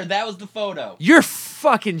right there. That was the photo. You're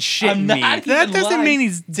fucking shitting I'm me. not- That Even doesn't lying. mean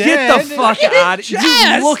he's dead. Get the fuck at his out of here.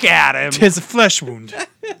 chest. Look at him. Tis a flesh wound.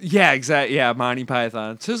 Yeah, exactly. Yeah, Monty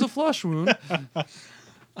Python. 'Tis a flesh wound.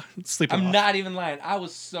 Sleep I'm off. not even lying. I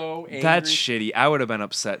was so angry. That's shitty. I would have been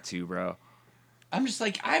upset too, bro. I'm just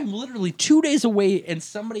like, I'm literally 2 days away, and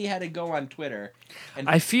somebody had to go on Twitter. And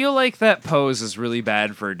I feel like that pose is really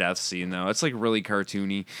bad for a death scene, though. It's like really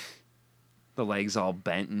cartoony. The legs all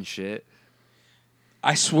bent and shit.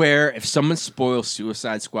 I swear, if someone spoils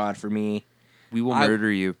Suicide Squad for me, We will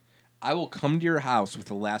murder you. I will come to your house with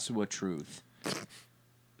a lasso of truth.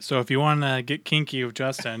 So if you want to get kinky with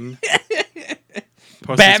Justin,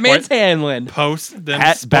 post Batman's the handling. post them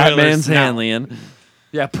At spoilers Batman's now. Handlian.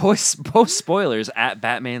 Yeah, post spoilers at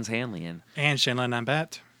Batman's Handlian. And Shanlin on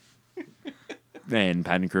Bat. And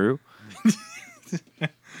Pen Crew.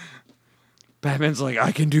 Batman's like,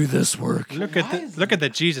 I can do this work. Look Why at is the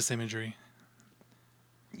Jesus imagery.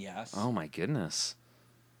 Yes. Oh my goodness.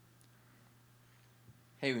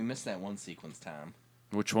 Hey, we missed that one sequence, Tom,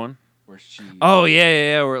 Which one? where she. Oh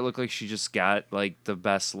yeah, where it looked like she just got like the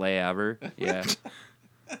best lay ever. Yeah.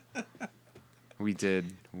 We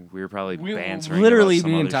did. We were probably we bantering. literally about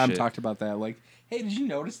some me and other Tom shit. talked about that. Like, hey, did you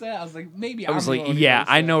notice that? I was like, maybe. I was I'm the like, one who yeah,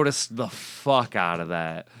 noticed I that. noticed the fuck out of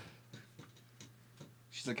that.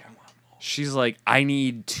 She's like, I want more. She's like, I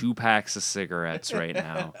need 2 packs of cigarettes right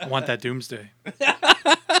now. I want that doomsday.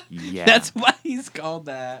 Yeah. That's why he's called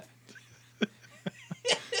that.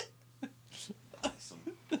 Awesome.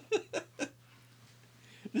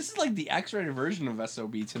 This is like the X-rated version of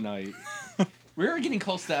SOB tonight. We're getting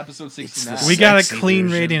close to episode 69. the We got a Sexy clean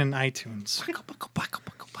version. rating in iTunes.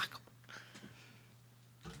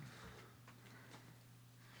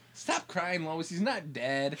 Stop crying, Lois. He's not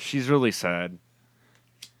dead. She's really sad.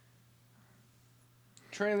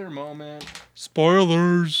 Trailer moment.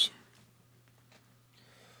 Spoilers.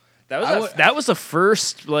 That was the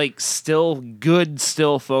first like still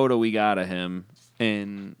photo we got of him,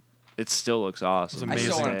 and it still looks awesome. It I was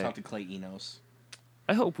still want to Amazing. talk to Clay Enos.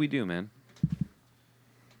 I hope we do, man.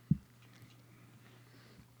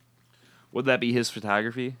 Would that be his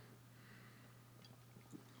photography?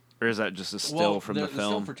 Or is that just a still from the still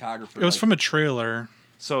film? photographer. It was from a trailer.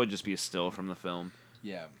 So it would just be a still from the film.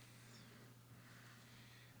 Yeah.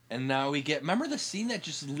 And now we get. Remember the scene that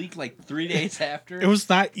just leaked like 3 days after? It was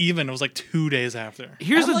not even. It was like 2 days after.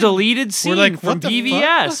 Here's I'm a like- deleted scene like, from what the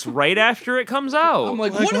BVS right after it comes out. I'm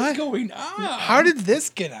like, Like, what is what? going on? How did this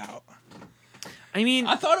get out? I mean,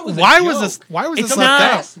 I thought it was? Why a was joke. this? Why was It's this Someone left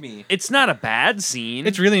not- out? asked me. it's not a bad scene.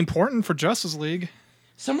 It's really important for Justice League.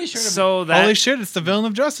 Somebody shared. so that Holy shit! It's the villain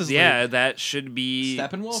of Justice League. yeah, that should be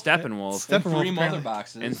Steppenwolf? Steppenwolf. Step- and Steppenwolf, 3 mother apparently.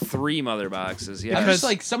 boxes. And 3 mother boxes. Yeah. I'm Because- just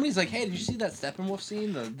like, somebody's like, hey, did you see that Steppenwolf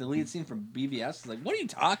scene? The deleted scene from BVS? It's like, what are you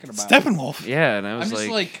talking about? Steppenwolf. Yeah, and I I'm was just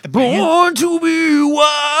like, born to be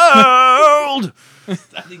wild.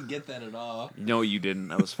 I didn't get that at all. No, you didn't.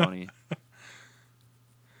 That was funny.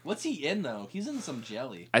 What's he in though? He's in some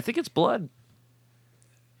jelly. I think it's blood.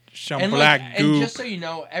 some And black like, goop. and just so you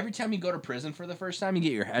know, every time you go to prison for the first time, you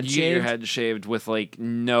get your head You shaved. get your head shaved with like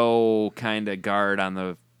no kind of guard on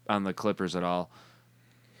the clippers at all.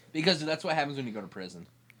 Because that's what happens when you go to prison.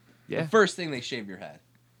 Yeah. The first thing, they shave your head.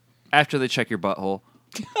 After they check your butthole.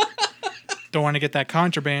 Don't want to get that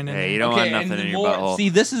contraband in Hey, there. you don't want nothing and in your more, butthole. see,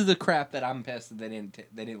 this is the crap that I'm pissed that they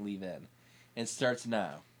didn't leave in. It starts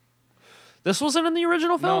now. This wasn't in the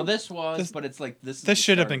original film? No, this was, This- but it's like this. Is This the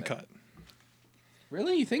should have start been of it. cut.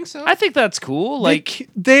 Really, you think so? I think that's cool. Like,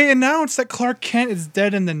 They announced that Clark Kent is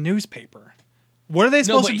dead in the newspaper. What are they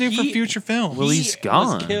supposed to but do for he- future films? Well, he he's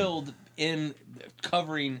gone. was killed in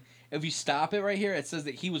covering. If you stop it right here, it says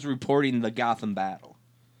that he was reporting the Gotham battle.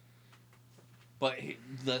 But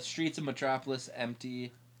the streets of Metropolis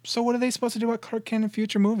empty. So what are they supposed to do about Clark Kent in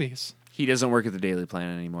future movies? he doesn't work at the Daily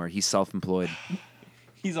Planet anymore. He's self-employed.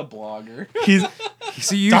 He's a blogger. He's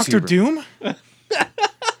He's a YouTuber. Doctor Doom.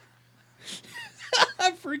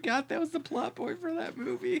 I forgot that was the plot point for that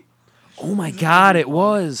movie. Oh my god, it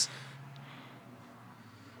was.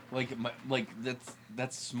 Like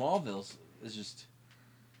that's Smallville's is just.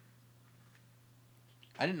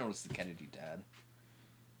 I didn't notice the Kennedy dad.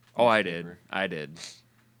 Oh, I did. I did.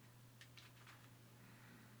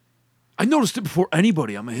 I noticed it before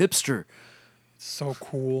anybody. I'm a hipster. So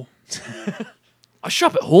cool. I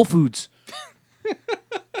shop at Whole Foods.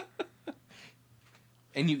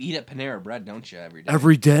 And you eat at Panera Bread, don't you, every day?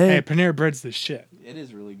 Every day. Hey, Panera Bread's the shit. It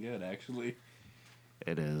is really good, actually.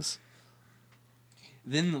 It is.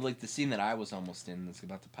 Then the scene that I was almost in that's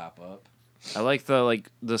about to pop up. I like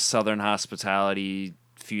the Southern hospitality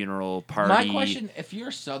funeral party. My question: if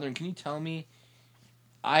you're Southern, can you tell me?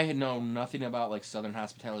 I know nothing about like Southern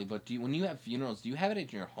hospitality, but when you have funerals, do you have it in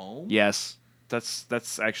your home? Yes,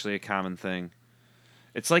 that's actually a common thing.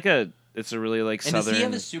 It's a really like And Southern. does he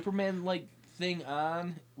have his Superman like thing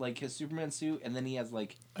on, like his Superman suit, and then he has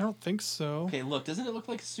like? I don't think so. Okay, look, doesn't it look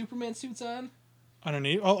like Superman suit's on?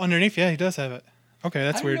 Underneath. Oh, underneath. Yeah, he does have it. Okay,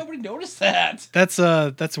 that's How weird. did nobody notice that?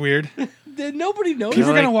 That's weird. Did nobody notice?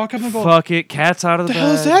 People are They're gonna like, walk up and go, "Fuck it, cat's out of "The the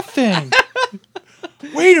hell is bag." that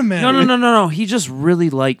thing?" Wait a minute. No. He just really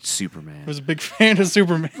liked Superman. I was a big fan of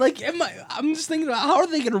Superman. Like, I'm just thinking about how are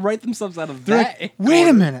they going to write themselves out of They're that? like, wait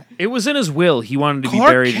a minute. It was in his will. He wanted to be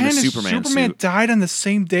Clark buried Kent in a and Superman suit. died on the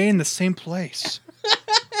same day in the same place.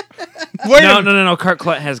 Wait a No. minute.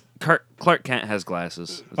 Clark Kent has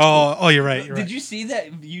glasses. That's Oh, you're right. You're right. Did you see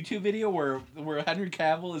that YouTube video where Henry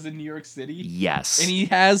Cavill is in New York City? yes. And he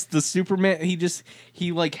has the Superman.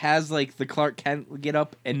 He like has like the Clark Kent get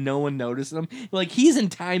up, and no one noticed him. Like he's in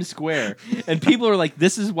Times Square, and people are like,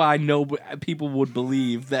 "This is why no people would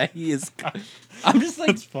believe that he is." I'm just like,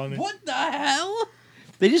 That's funny. what the hell?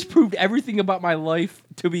 They just proved everything about my life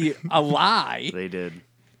to be a lie. They did.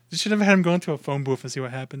 You should have had him go into a phone booth and see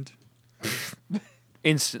what happened.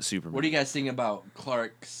 Instant Superman. What do you guys think about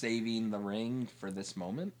Clark saving the ring for this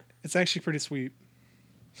moment? It's actually pretty sweet.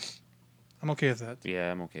 I'm okay with that.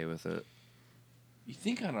 Yeah, I'm okay with it. You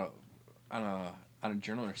think on a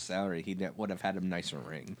journalist's salary, he would have had a nicer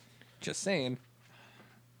ring? Just saying.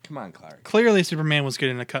 Come on, Clark. Clearly, Superman was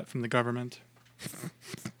getting a cut from the government.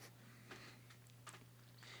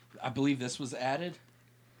 I believe this was added.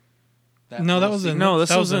 No, that little was scene- in- No, this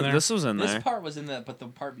That was was in in there. this was in This there. part was in that, but the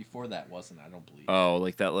part before that wasn't. I don't believe. Oh,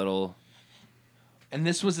 like that little. And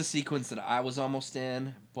this was a sequence that I was almost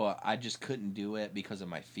in, but I just couldn't do it because of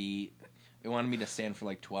my feet. They wanted me to stand for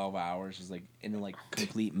like 12 hours. It was like in like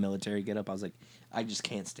complete military getup. I was like, I just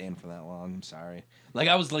can't stand for that long. I'm sorry. Like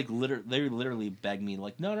I was like they literally begged me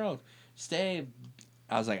like, no, stay.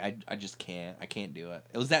 I was like, I just can't. I can't do it.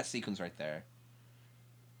 It was that sequence right there.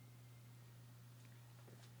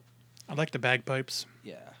 I like the bagpipes.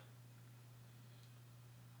 Yeah.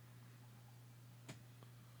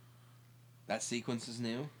 That sequence is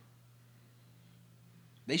new.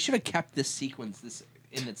 They should have kept this sequence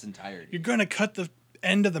in its entirety. You're gonna cut the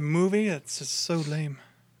end of the movie? That's just so lame.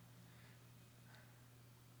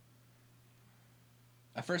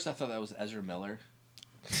 At first, I thought that was Ezra Miller.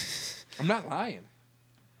 I'm not lying.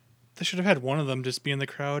 They should have had one of them just be in the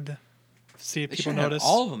crowd. See if They people should have notice.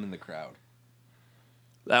 all of them in the crowd.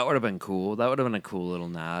 That would have been cool. That would have been a cool little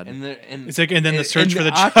nod. It's like, and then the search for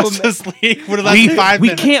the Aquaman- Justice League would have lasted 5 we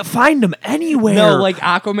minutes. can't find him anywhere. No, like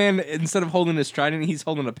Aquaman, instead of holding his trident, he's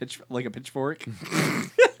holding a pitchfork.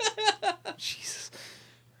 Jesus.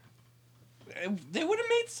 They would have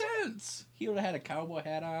made sense. He would have had a cowboy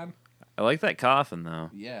hat on. I like that coffin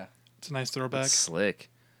though. Yeah. It's a nice throwback. It's slick.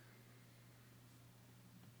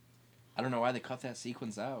 I don't know why they cut that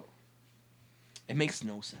sequence out. It makes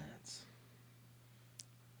no sense.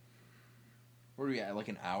 Where are we at? Like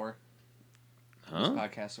an hour? This Huh?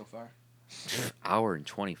 podcast so far? Hour and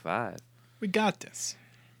 25. We got this.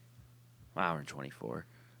 Hour and 24.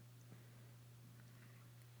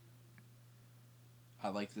 I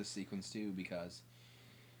like this sequence too because.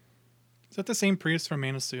 Is that the same priest from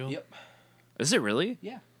Man of Steel? Yep. Is it really?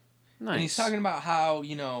 Yeah. Nice. And he's talking about how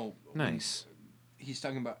Nice. He's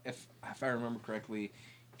talking about if I remember correctly,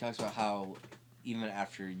 he talks about how even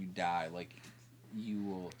after you die, like you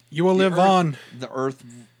will the live earth- on. The earth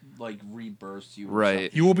like rebirths you. or Right.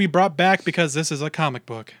 something. You will be brought back because this is a comic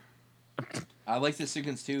book. I like this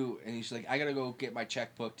sequence too, and he's like, I gotta go get my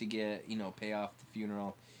checkbook to get pay off the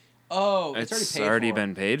funeral. Oh, It's already already paid for.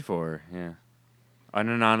 been paid for. Yeah. An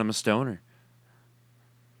anonymous donor.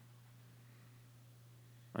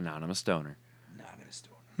 Anonymous donor. Not in a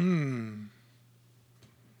store.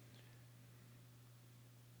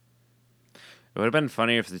 It would have been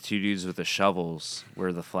funnier if the two dudes with the shovels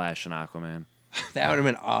were the Flash and Aquaman. That would have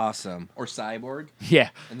been awesome. Or Cyborg Yeah.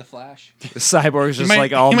 in the Flash. The Cyborg's just might-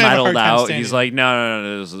 like all he might have a hard metaled time out. standing. He's like,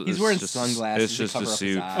 no. He's wearing sunglasses It's to just a cover up his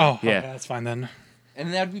suit. eye. Oh, Yeah. okay, that's fine then.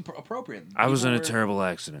 And that would be appropriate. I was in a People wear- terrible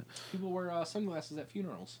accident. People wear sunglasses at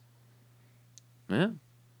funerals. Yeah.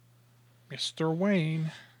 Mr.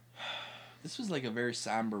 Wayne. This was like a very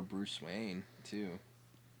somber Bruce Wayne too.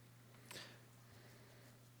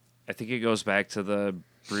 I think it goes back to the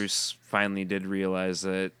Bruce finally did realize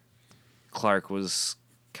that Clark was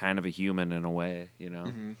kind of a human in a way, you know?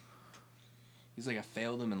 Mm-hmm. He's like, I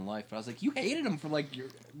failed him in life, but I was like, you hated him for like your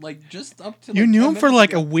just up to. You like, knew 10 him for minutes like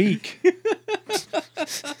ago. a week.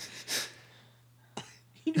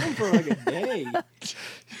 You knew him for like a day.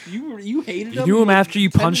 You hated You him. knew him like, after you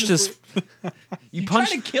 10 punched minutes his la- you You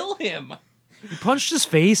punched tried to kill him. you punched his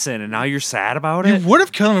face in and now you're sad about You it? would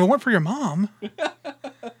have killed him if it weren't for your mom.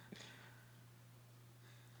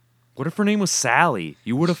 What if her name was Sally?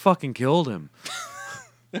 You would have fucking killed him.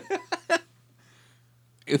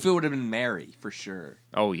 If it would have been Mary, for sure,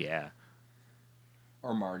 Oh yeah.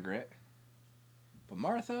 or Margaret, but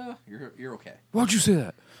Martha, you're okay. Why'd you say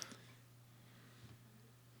that?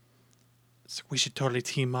 So we should totally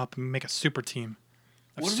team up and make a super team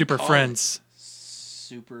of What do we super call friends.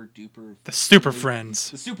 Super duper. The super friendly-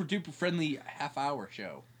 friends. The super duper friendly half-hour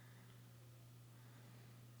show.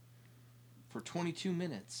 For 22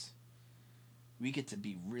 minutes, we get to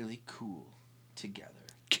be really cool together.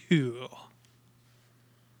 Cool.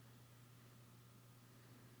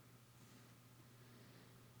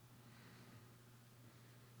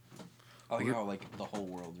 I like how like the whole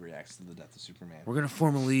world reacts to the death of Superman. We're gonna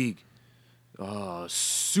form a league.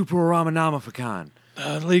 Super Ramanamafakan.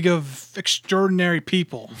 League of Extraordinary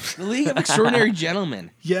People. The League of Extraordinary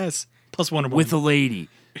Gentlemen. Yes. Plus Wonder Woman. With a lady.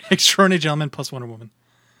 Extraordinary Gentleman plus Wonder Woman.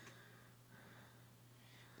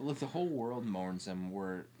 But look, the whole world mourns him.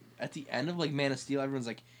 Where at the end of like Man of Steel, everyone's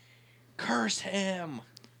like, "Curse him!"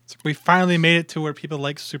 So we finally made it to where people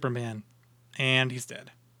like Superman. And he's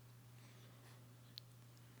dead.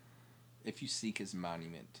 If you seek his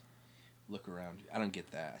monument, look around you. I don't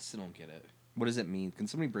get that. I still don't get it. What does it mean? Can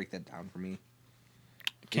somebody break that down for me?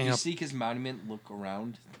 Can't If you help. seek his monument, look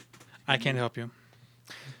around. I can't help you.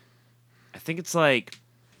 I think it's like,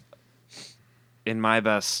 in my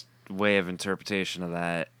best way of interpretation of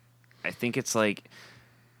that, I think it's like,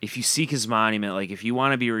 if you seek his monument, like if you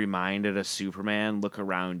want to be reminded of Superman, look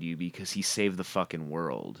around you because he saved the fucking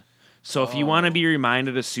world. So if you want to be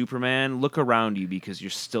reminded of Superman, look around you because you're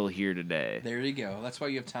still here today. There you go. That's why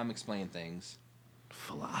you have Tom explain things.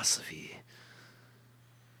 Philosophy.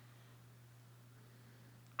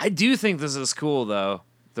 I do think this is cool though.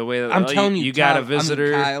 The way that I'm telling you, you got a Tom,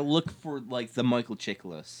 visitor. Kyle, look for like the Michael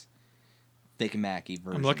Chiklis, Thick Mackey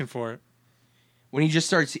version. I'm looking for it. When he just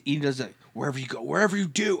starts, he does it. Wherever you go, wherever you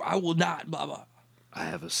do, I will not. Blah blah. I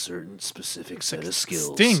have a certain specific set of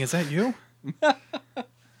skills. Sting, is that you?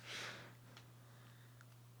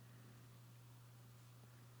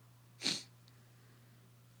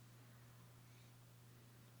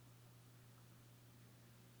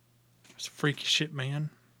 It's freaky shit, man.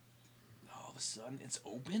 All of a sudden, it's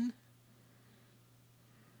open.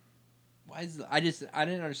 Why is I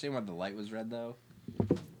didn't understand why the light was red though.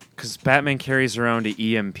 Because Batman carries around an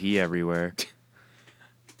EMP everywhere.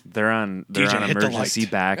 They're on DJ, hit the emergency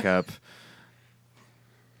light. backup.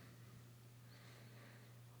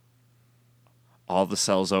 All the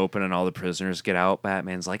cells open and all the prisoners get out.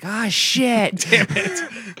 Batman's like, shit. Damn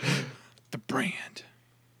it. The brand.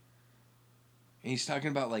 And he's talking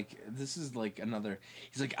about like this is like another.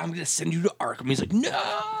 He's like, I'm gonna send you to Arkham. He's like,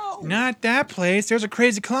 no. Not that place. There's a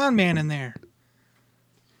crazy clown man in there.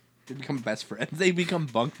 They become best friends. They become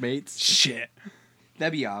bunkmates. Shit.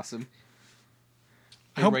 That'd be awesome.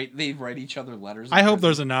 They hope- write each other letters. I hope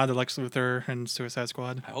there's a nod to Lex Luthor and Suicide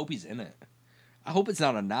Squad. I hope he's in it. I hope it's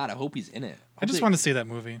not a nod. I hope he's in it. I just want to see that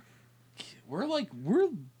movie. We're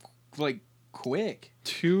quick.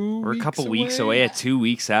 2 We're a weeks couple weeks away at 2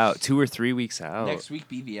 weeks out. 2 or 3 weeks out. Next week,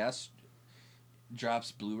 BVS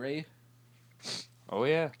drops Blu-ray. Oh,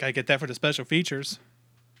 yeah. Gotta get that for the special features.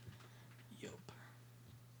 Yup.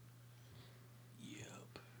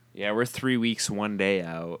 Yeah, we're 3 weeks, 1 day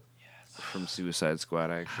out from Suicide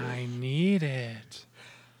Squad, actually. I need it.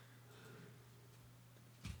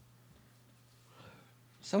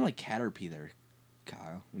 Sound like Caterpie there,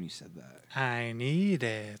 Kyle, when you said that. I need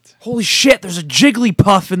it. Holy shit, there's a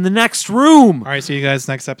Jigglypuff in the next room! All right, see you guys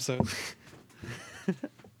next episode.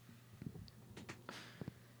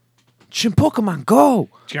 Jim Pokemon, go!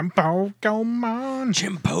 Jumbo, come on.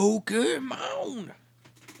 Jim Pokemon.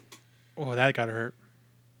 Oh, that gotta hurt.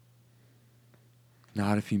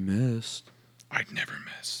 Not if you missed. I'd never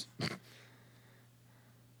miss.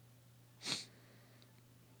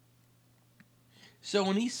 So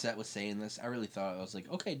when he was saying this, I really thought, I was like,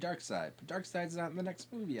 okay, Darkseid. But Darkseid's not in the next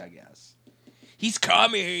movie, I guess. He's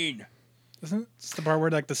coming! Isn't this the part where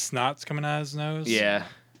like the snot's coming out of his nose? Yeah.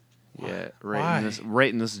 Yeah, Why?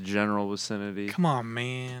 right in this general vicinity. Come on,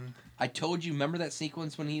 man. I told you, remember that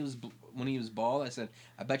sequence when he was bald? I said,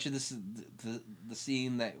 I bet you this is the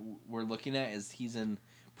scene that we're looking at is he's in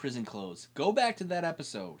prison clothes. Go back to that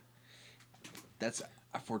episode.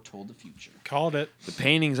 I foretold the future. Called it. The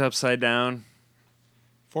painting's upside down.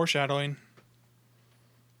 Foreshadowing.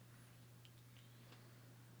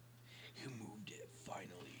 You moved it,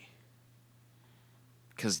 finally.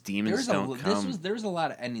 Because demons don't come. There's a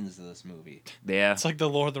lot of endings to this movie. Yeah. It's like the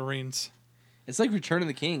Lord of the Rings. It's like Return of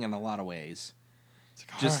the King in a lot of ways. It's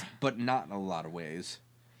like, Just, ah. but not in a lot of ways.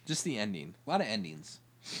 Just the ending. A lot of endings.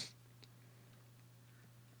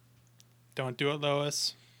 Don't do it,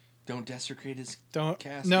 Lois. Don't desecrate his Don't.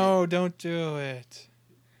 casket. No, don't do it.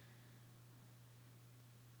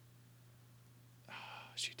 Oh,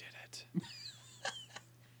 she did it.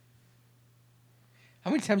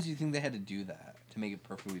 How many times do you think they had to do that to make it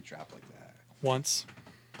perfectly drop like that? Once.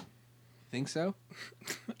 Think so?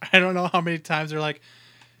 I don't know how many times they're like,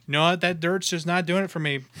 you know what? That dirt's just not doing it for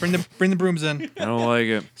me. Bring the brooms in. I don't like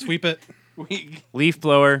it. Sweep it. Leaf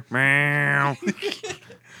blower. Meow.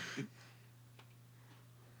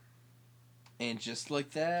 And just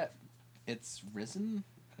like that, it's risen,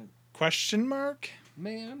 Question mark?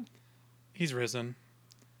 man. He's risen.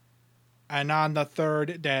 And on the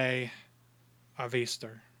third day of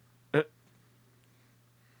Easter.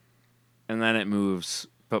 And then it moves,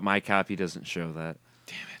 but my copy doesn't show that.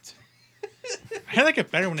 Damn it. I like it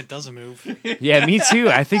better when it doesn't move. Yeah, me too.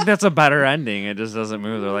 I think that's a better ending. It just doesn't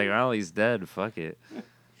move. They're like, well, he's dead. Fuck it.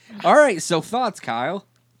 All right, so thoughts, Kyle?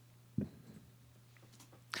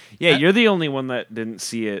 Yeah, you're the only one that didn't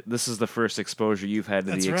see it. This is the first exposure you've had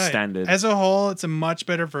to That's the right. extended. As a whole, it's a much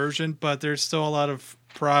better version, but there's still a lot of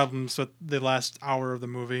problems with the last hour of the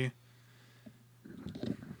movie.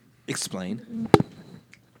 Explain.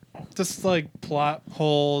 Just like plot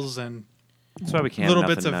holes and That's why we can't. little have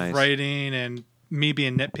bits of nothing nice. writing and me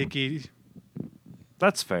being nitpicky.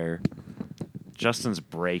 That's fair. Justin's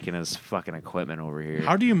breaking his fucking equipment over here.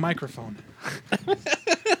 How do you microphone?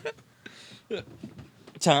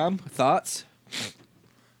 Tom, thoughts?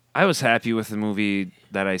 I was happy with the movie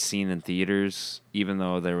that I seen in theaters, even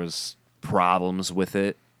though there was problems with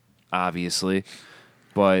it, obviously.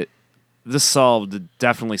 But this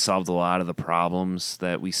definitely solved a lot of the problems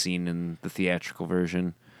that we seen in the theatrical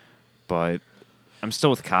version. But I'm still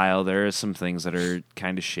with Kyle. There are some things that are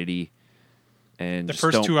kind of shitty, and The just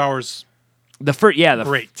first don't- 2 hours, great.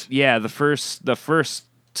 great. The first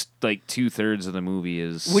like 2/3 of the movie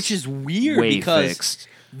is Which is weird way because fixed.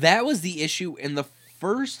 that was the issue in the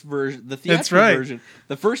first version, the That's theatrical right. version.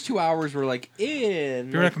 The first 2 hours were like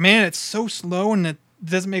in. You're like, man, it's so slow and it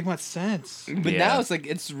doesn't make much sense. But Yeah. now it's like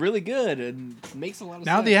it's really good and makes a lot of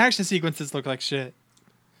Now sense. the action sequences look like shit.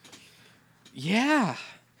 Yeah.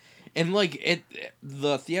 And like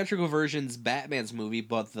the theatrical version's Batman's movie,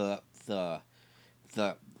 but the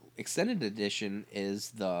extended edition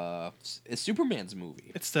is Superman's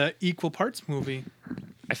movie. It's the equal parts movie.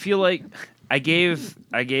 I feel like I gave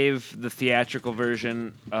the theatrical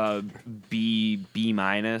version a B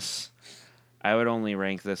minus. I would only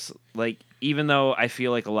rank this like, even though I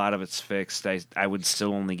feel like a lot of it's fixed, I would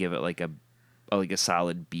still only give it like a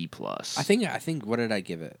solid B plus. I think what did I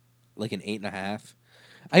give it? Like an 8.5.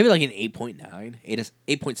 I give it like an 8.9,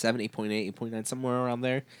 8.7, 8.8, 8.9, somewhere around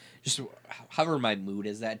there. Just however my mood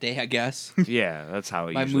is that day, I guess. Yeah, that's how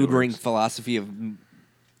it My usually mood ring works. philosophy of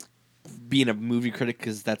being a movie critic,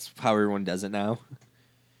 because that's how everyone does it now.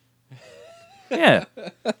 Yeah.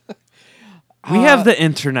 We have the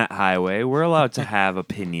internet highway. We're allowed to have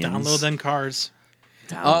opinions. Download them cars.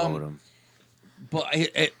 Download them. But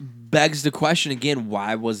it begs the question again: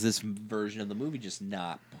 why was this version of the movie just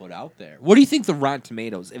not put out there? What do you think the Rotten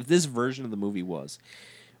Tomatoes, if this version of the movie was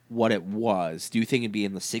what it was, do you think it'd be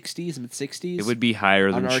in the 60s, mid 60s? It would be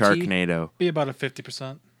higher than on RT? Sharknado. Be about a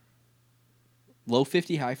 50%. Low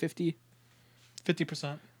 50, high 50?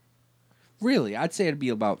 50%. Really? I'd say it'd be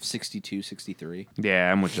about 62, 63.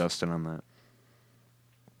 Yeah, I'm with Justin on that.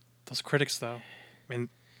 Those critics, though. I mean,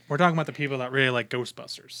 we're talking about the people that really like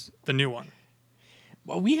Ghostbusters, the new one.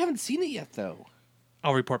 Well, we haven't seen it yet, though.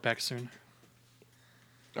 I'll report back soon.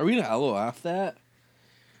 Are we going to LO off that?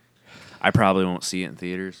 I probably won't see it in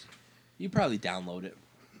theaters. You probably download it.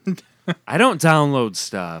 I don't download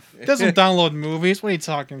stuff. It doesn't download movies. What are you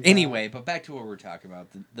talking about? Anyway, but back to what we're talking about,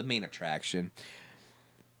 the main attraction.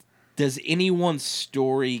 Does anyone's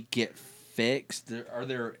story get fixed? Are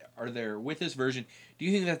there with this version? Do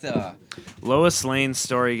you think that the Lois Lane's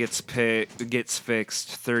story gets fixed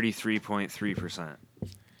 33.3%.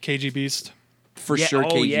 KG Beast. for yeah, sure? Oh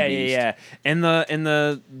KG yeah, Beast? yeah, yeah. And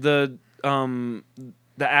the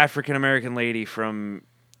African American lady from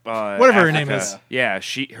Whatever her name Africa. is. Yeah,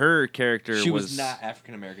 her character She was not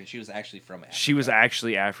African American. She was actually from Africa. She was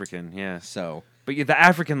actually African. Yeah. So But yeah, the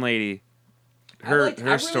African lady, I her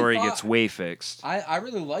really story thought- gets way fixed. I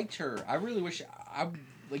really liked her. I really wish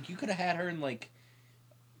you could have had her in like.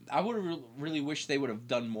 I would have really wish they would have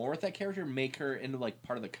done more with that character, make her into like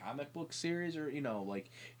part of the comic book series, or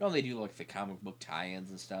they do like the comic book tie-ins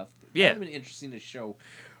and stuff. Yeah. That would have been interesting to show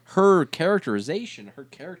her characterization, her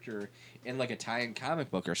character in like a tie-in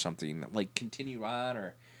comic book or something, like continue on,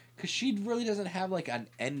 or because she really doesn't have like an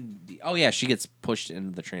end. Oh yeah, she gets pushed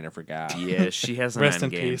into the train. I forgot. Yeah, she has an Rest in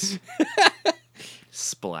end game. peace.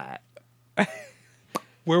 Splat.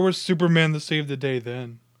 Where was Superman to save the day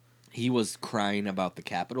then? He was crying about the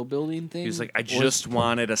Capitol building thing. He was like, I just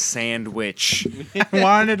wanted a sandwich. I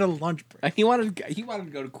wanted a lunch break. He wanted to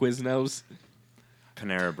go to Quiznos.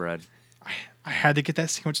 Panera Bread. I had to get that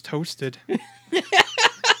sandwich toasted.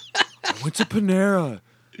 What's a Panera?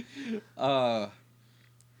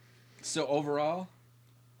 So overall,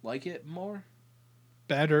 like it more?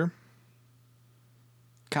 Better.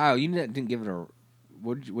 Kyle, you didn't give it a.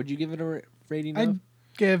 Would you give it a rating? I'd Of?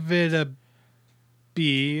 give it a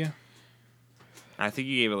B. I think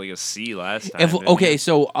you gave it like a C last time. If, didn't okay, you?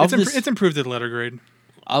 so of It's improved at letter grade.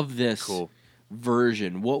 this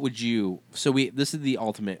version, what would you? So this is the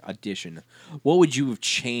ultimate edition. What would you have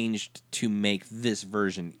changed to make this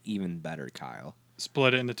version even better, Kyle?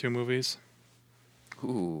 Split it into 2 movies.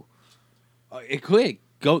 Ooh. It could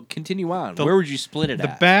go continue on. The- Where would you split it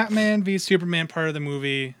The at? Batman v Superman part of the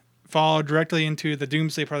movie followed directly into the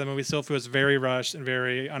Doomsday part of the movie. Still feels very rushed and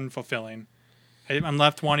very unfulfilling. I'm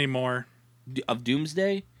left wanting more. Of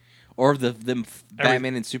Doomsday, or of them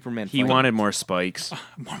Batman and Superman? He fighting? wanted more spikes.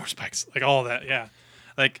 More spikes, like all of that. Yeah,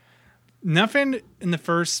 like nothing in the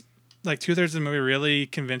first like 2/3 of the movie really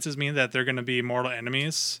convinces me that they're going to be mortal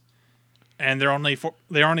enemies, and they're only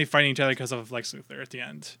fighting each other because of Lex Luthor at the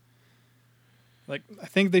end. Like I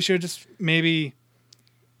think they should just maybe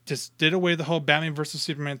just did away the whole Batman versus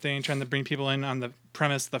Superman thing, trying to bring people in on the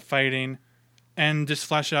premise of the fighting, and just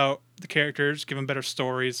flesh out the characters, give them better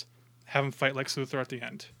stories, have them fight Lex Luthor at the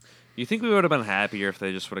end. You think we would have been happier if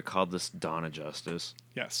they just would have called this Dawn of Justice?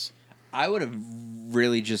 Yes. I would have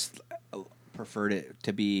really just preferred it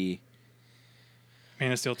to be.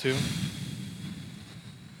 Man of Steel 2.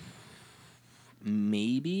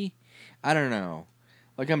 Maybe, I don't know.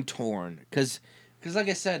 Like I'm torn because like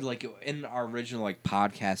I said, like in our original like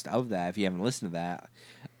podcast of that, if you haven't listened to that,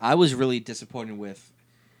 I was really disappointed with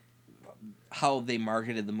how they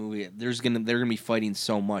marketed the movie. They're gonna be fighting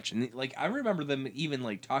so much, and like I remember them even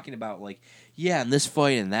like talking about like and this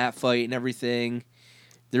fight and that fight and everything.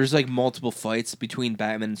 There's like multiple fights between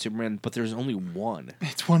Batman and Superman, but there's only one.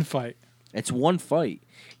 It's one fight. It's one fight,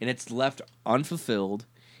 and it's left unfulfilled.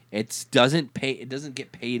 It doesn't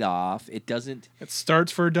get paid off. It doesn't. It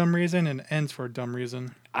starts for a dumb reason and ends for a dumb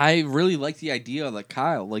reason. I really like the idea that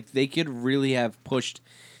Kyle, like they could really have pushed.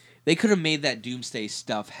 They could have made that Doomsday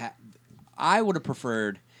stuff. I would have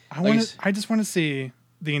preferred. I just want to see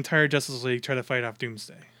the entire Justice League try to fight off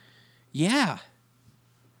Doomsday. Yeah.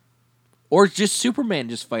 Or just Superman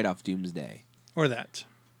just fight off Doomsday. Or that.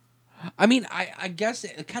 I mean, I guess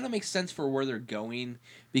it kind of makes sense for where they're going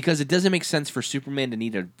because it doesn't make sense for Superman to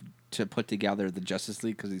need to put together the Justice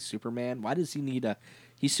League because he's Superman. Why does he need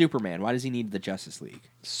He's Superman. Why does he need the Justice League?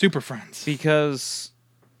 Super Friends. Because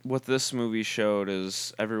what this movie showed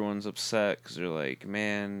is everyone's upset because they're like,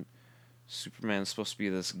 man, Superman's supposed to be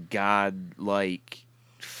this god-like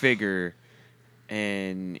figure,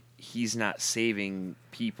 and he's not saving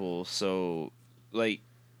people. So, like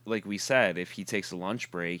we said, if he takes a lunch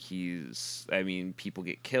break, people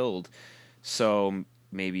get killed. So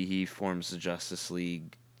maybe he forms the Justice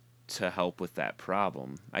League to help with that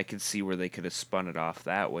problem. I could see where they could have spun it off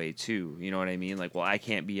that way too. You know what I mean? Like, well, I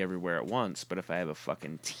can't be everywhere at once, but if I have a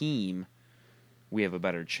fucking team, we have a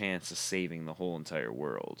better chance of saving the whole entire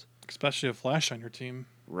world. Especially a Flash on your team.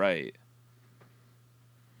 Right.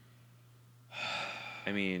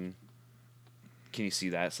 I mean, can you see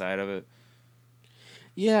that side of it?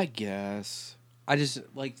 Yeah, I guess. I just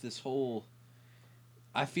like this whole.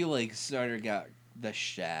 I feel like Snyder got the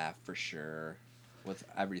shaft for sure with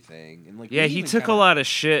everything, and like Yeah, he took a lot of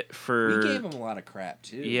shit for. We gave him a lot of crap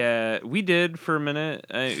too. Yeah, we did for a minute.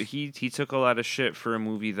 He took a lot of shit for a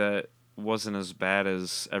movie that wasn't as bad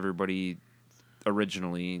as everybody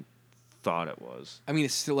originally thought it was. I mean,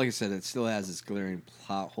 it's still, like I said, it still has its glaring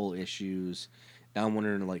plot hole issues. Now I'm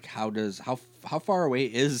wondering, like, how far away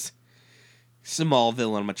is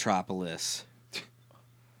Smallville and Metropolis?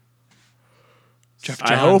 Jeff I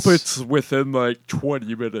Johns. hope it's within like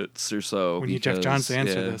 20 minutes or so. We need Jeff Johns to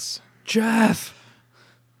answer this. Jeff!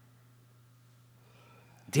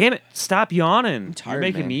 Damn it, stop yawning. I'm tired, You're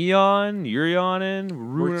making man. me yawn. You're yawning. We're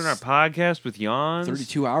ruining our podcast with yawns.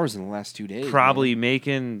 32 hours in the last 2 days. Probably man.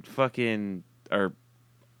 making fucking our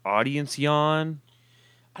audience yawn.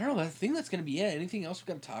 I don't know. I think that's gonna be it. Anything else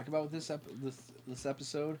we got to talk about with this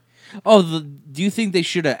episode? Oh, do you think they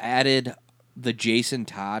should have added the Jason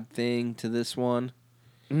Todd thing to this one?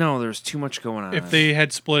 No, there's too much going on. If they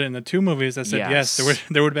had split it into two movies, I said yes, Yes.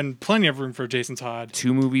 there would have been plenty of room for Jason Todd.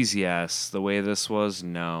 2 movies, yes. The way this was,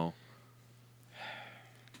 no.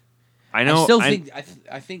 I know.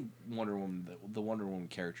 I think Wonder Woman, the Wonder Woman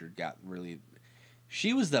character, got really.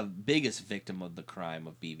 She was the biggest victim of the crime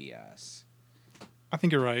of BVS. I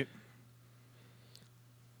think you're right.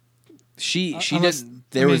 She unless- didn't.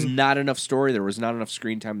 There was mean- not enough story. There was not enough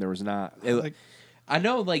screen time. There was not. Like- I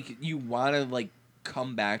know, like you want to like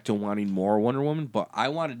come back to wanting more Wonder Woman, but I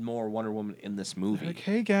wanted more Wonder Woman in this movie. Like,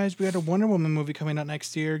 hey guys, we got a Wonder Woman movie coming out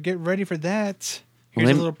next year. Get ready for that. Well,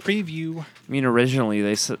 Here's they- a little preview. I mean, originally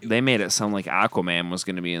they made it sound like Aquaman was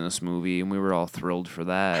going to be in this movie, and we were all thrilled for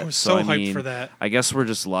that. I was so hyped mean, for that. I guess we're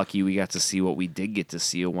just lucky we got to see what we did get to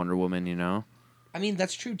see of Wonder Woman. You know, I mean,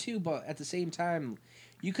 that's true too, but at the same time,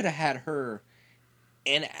 you could have had her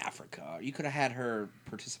in Africa. You could have had her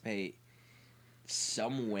participate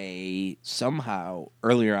some way, somehow,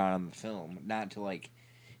 earlier on in the film. Not to like,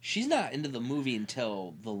 she's not into the movie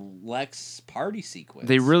until the Lex party sequence.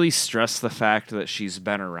 they really stress the fact that she's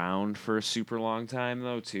been around for a super long time,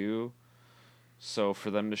 though, too. So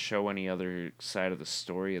for them to show any other side of the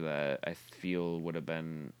story of that, I feel would have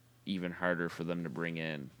been even harder for them to bring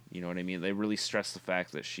in. You know what I mean? They really stress the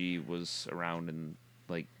fact that she was around in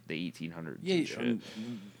like the 1800s. Yeah, and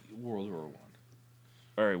shit. World War One.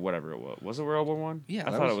 Or whatever it was. Was it World War One? Yeah,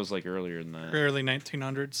 I that thought was- it was like earlier than that. Early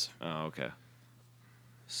 1900s. Oh, okay.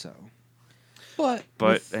 So,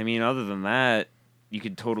 but I mean, other than that, you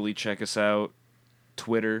could totally check us out.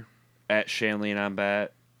 Twitter at Shanley and I'm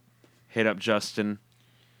Bat. Hit up Justin.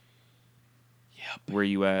 Yep. Where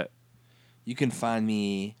you at? You can find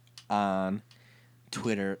me on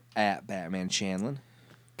Twitter at Batman Shanlon.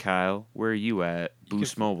 Kyle, where are you at?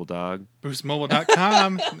 Boost Mobile, dog.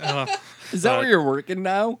 BoostMobile.com. Is that where you're working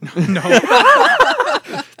now? No.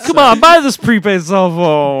 Come on, buy this prepaid cell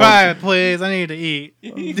phone. Buy it, please. I need to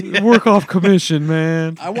eat. Work off commission,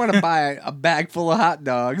 man. I want to buy a bag full of hot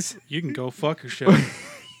dogs. You can go fuck yourself.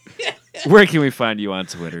 Where can we find you on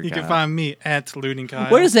Twitter, You Kyle? can find me at Looting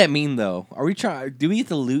Kyle. What does that mean, though? Are we trying? Do we get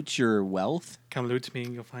to loot your wealth? Come loot to me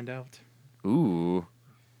and you'll find out. Ooh.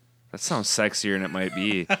 That sounds sexier than it might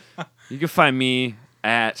be. You can find me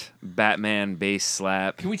at Batman Base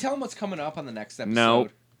Slap. Can we tell them what's coming up on the next episode? No.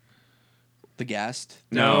 The guest?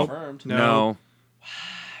 No. Confirmed. No. Why?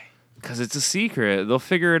 Because it's a secret. They'll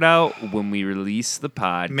figure it out when we release the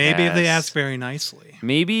podcast. Maybe if they ask very nicely.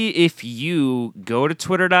 Maybe if you go to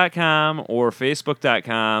twitter.com or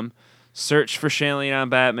facebook.com, search for Shanley and I'm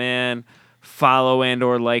Batman, follow and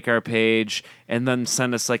or like our page, and then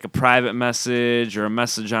send us like a private message or a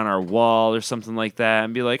message on our wall or something like that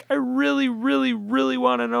and be like, I really, really, really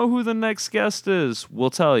want to know who the next guest is. We'll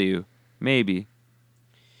tell you. Maybe.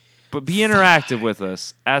 But be interactive with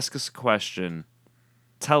us. Ask us a question.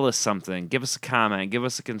 Tell us something. Give us a comment. Give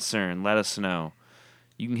us a concern. Let us know.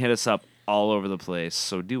 You can hit us up all over the place,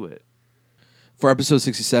 so do it. For episode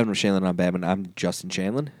 67 of Shanlon on Batman, I'm Justin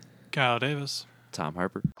Shanlon. Kyle Davis. Tom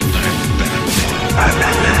Harper. Batman.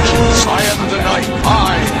 I am the night.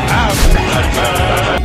 I am Batman.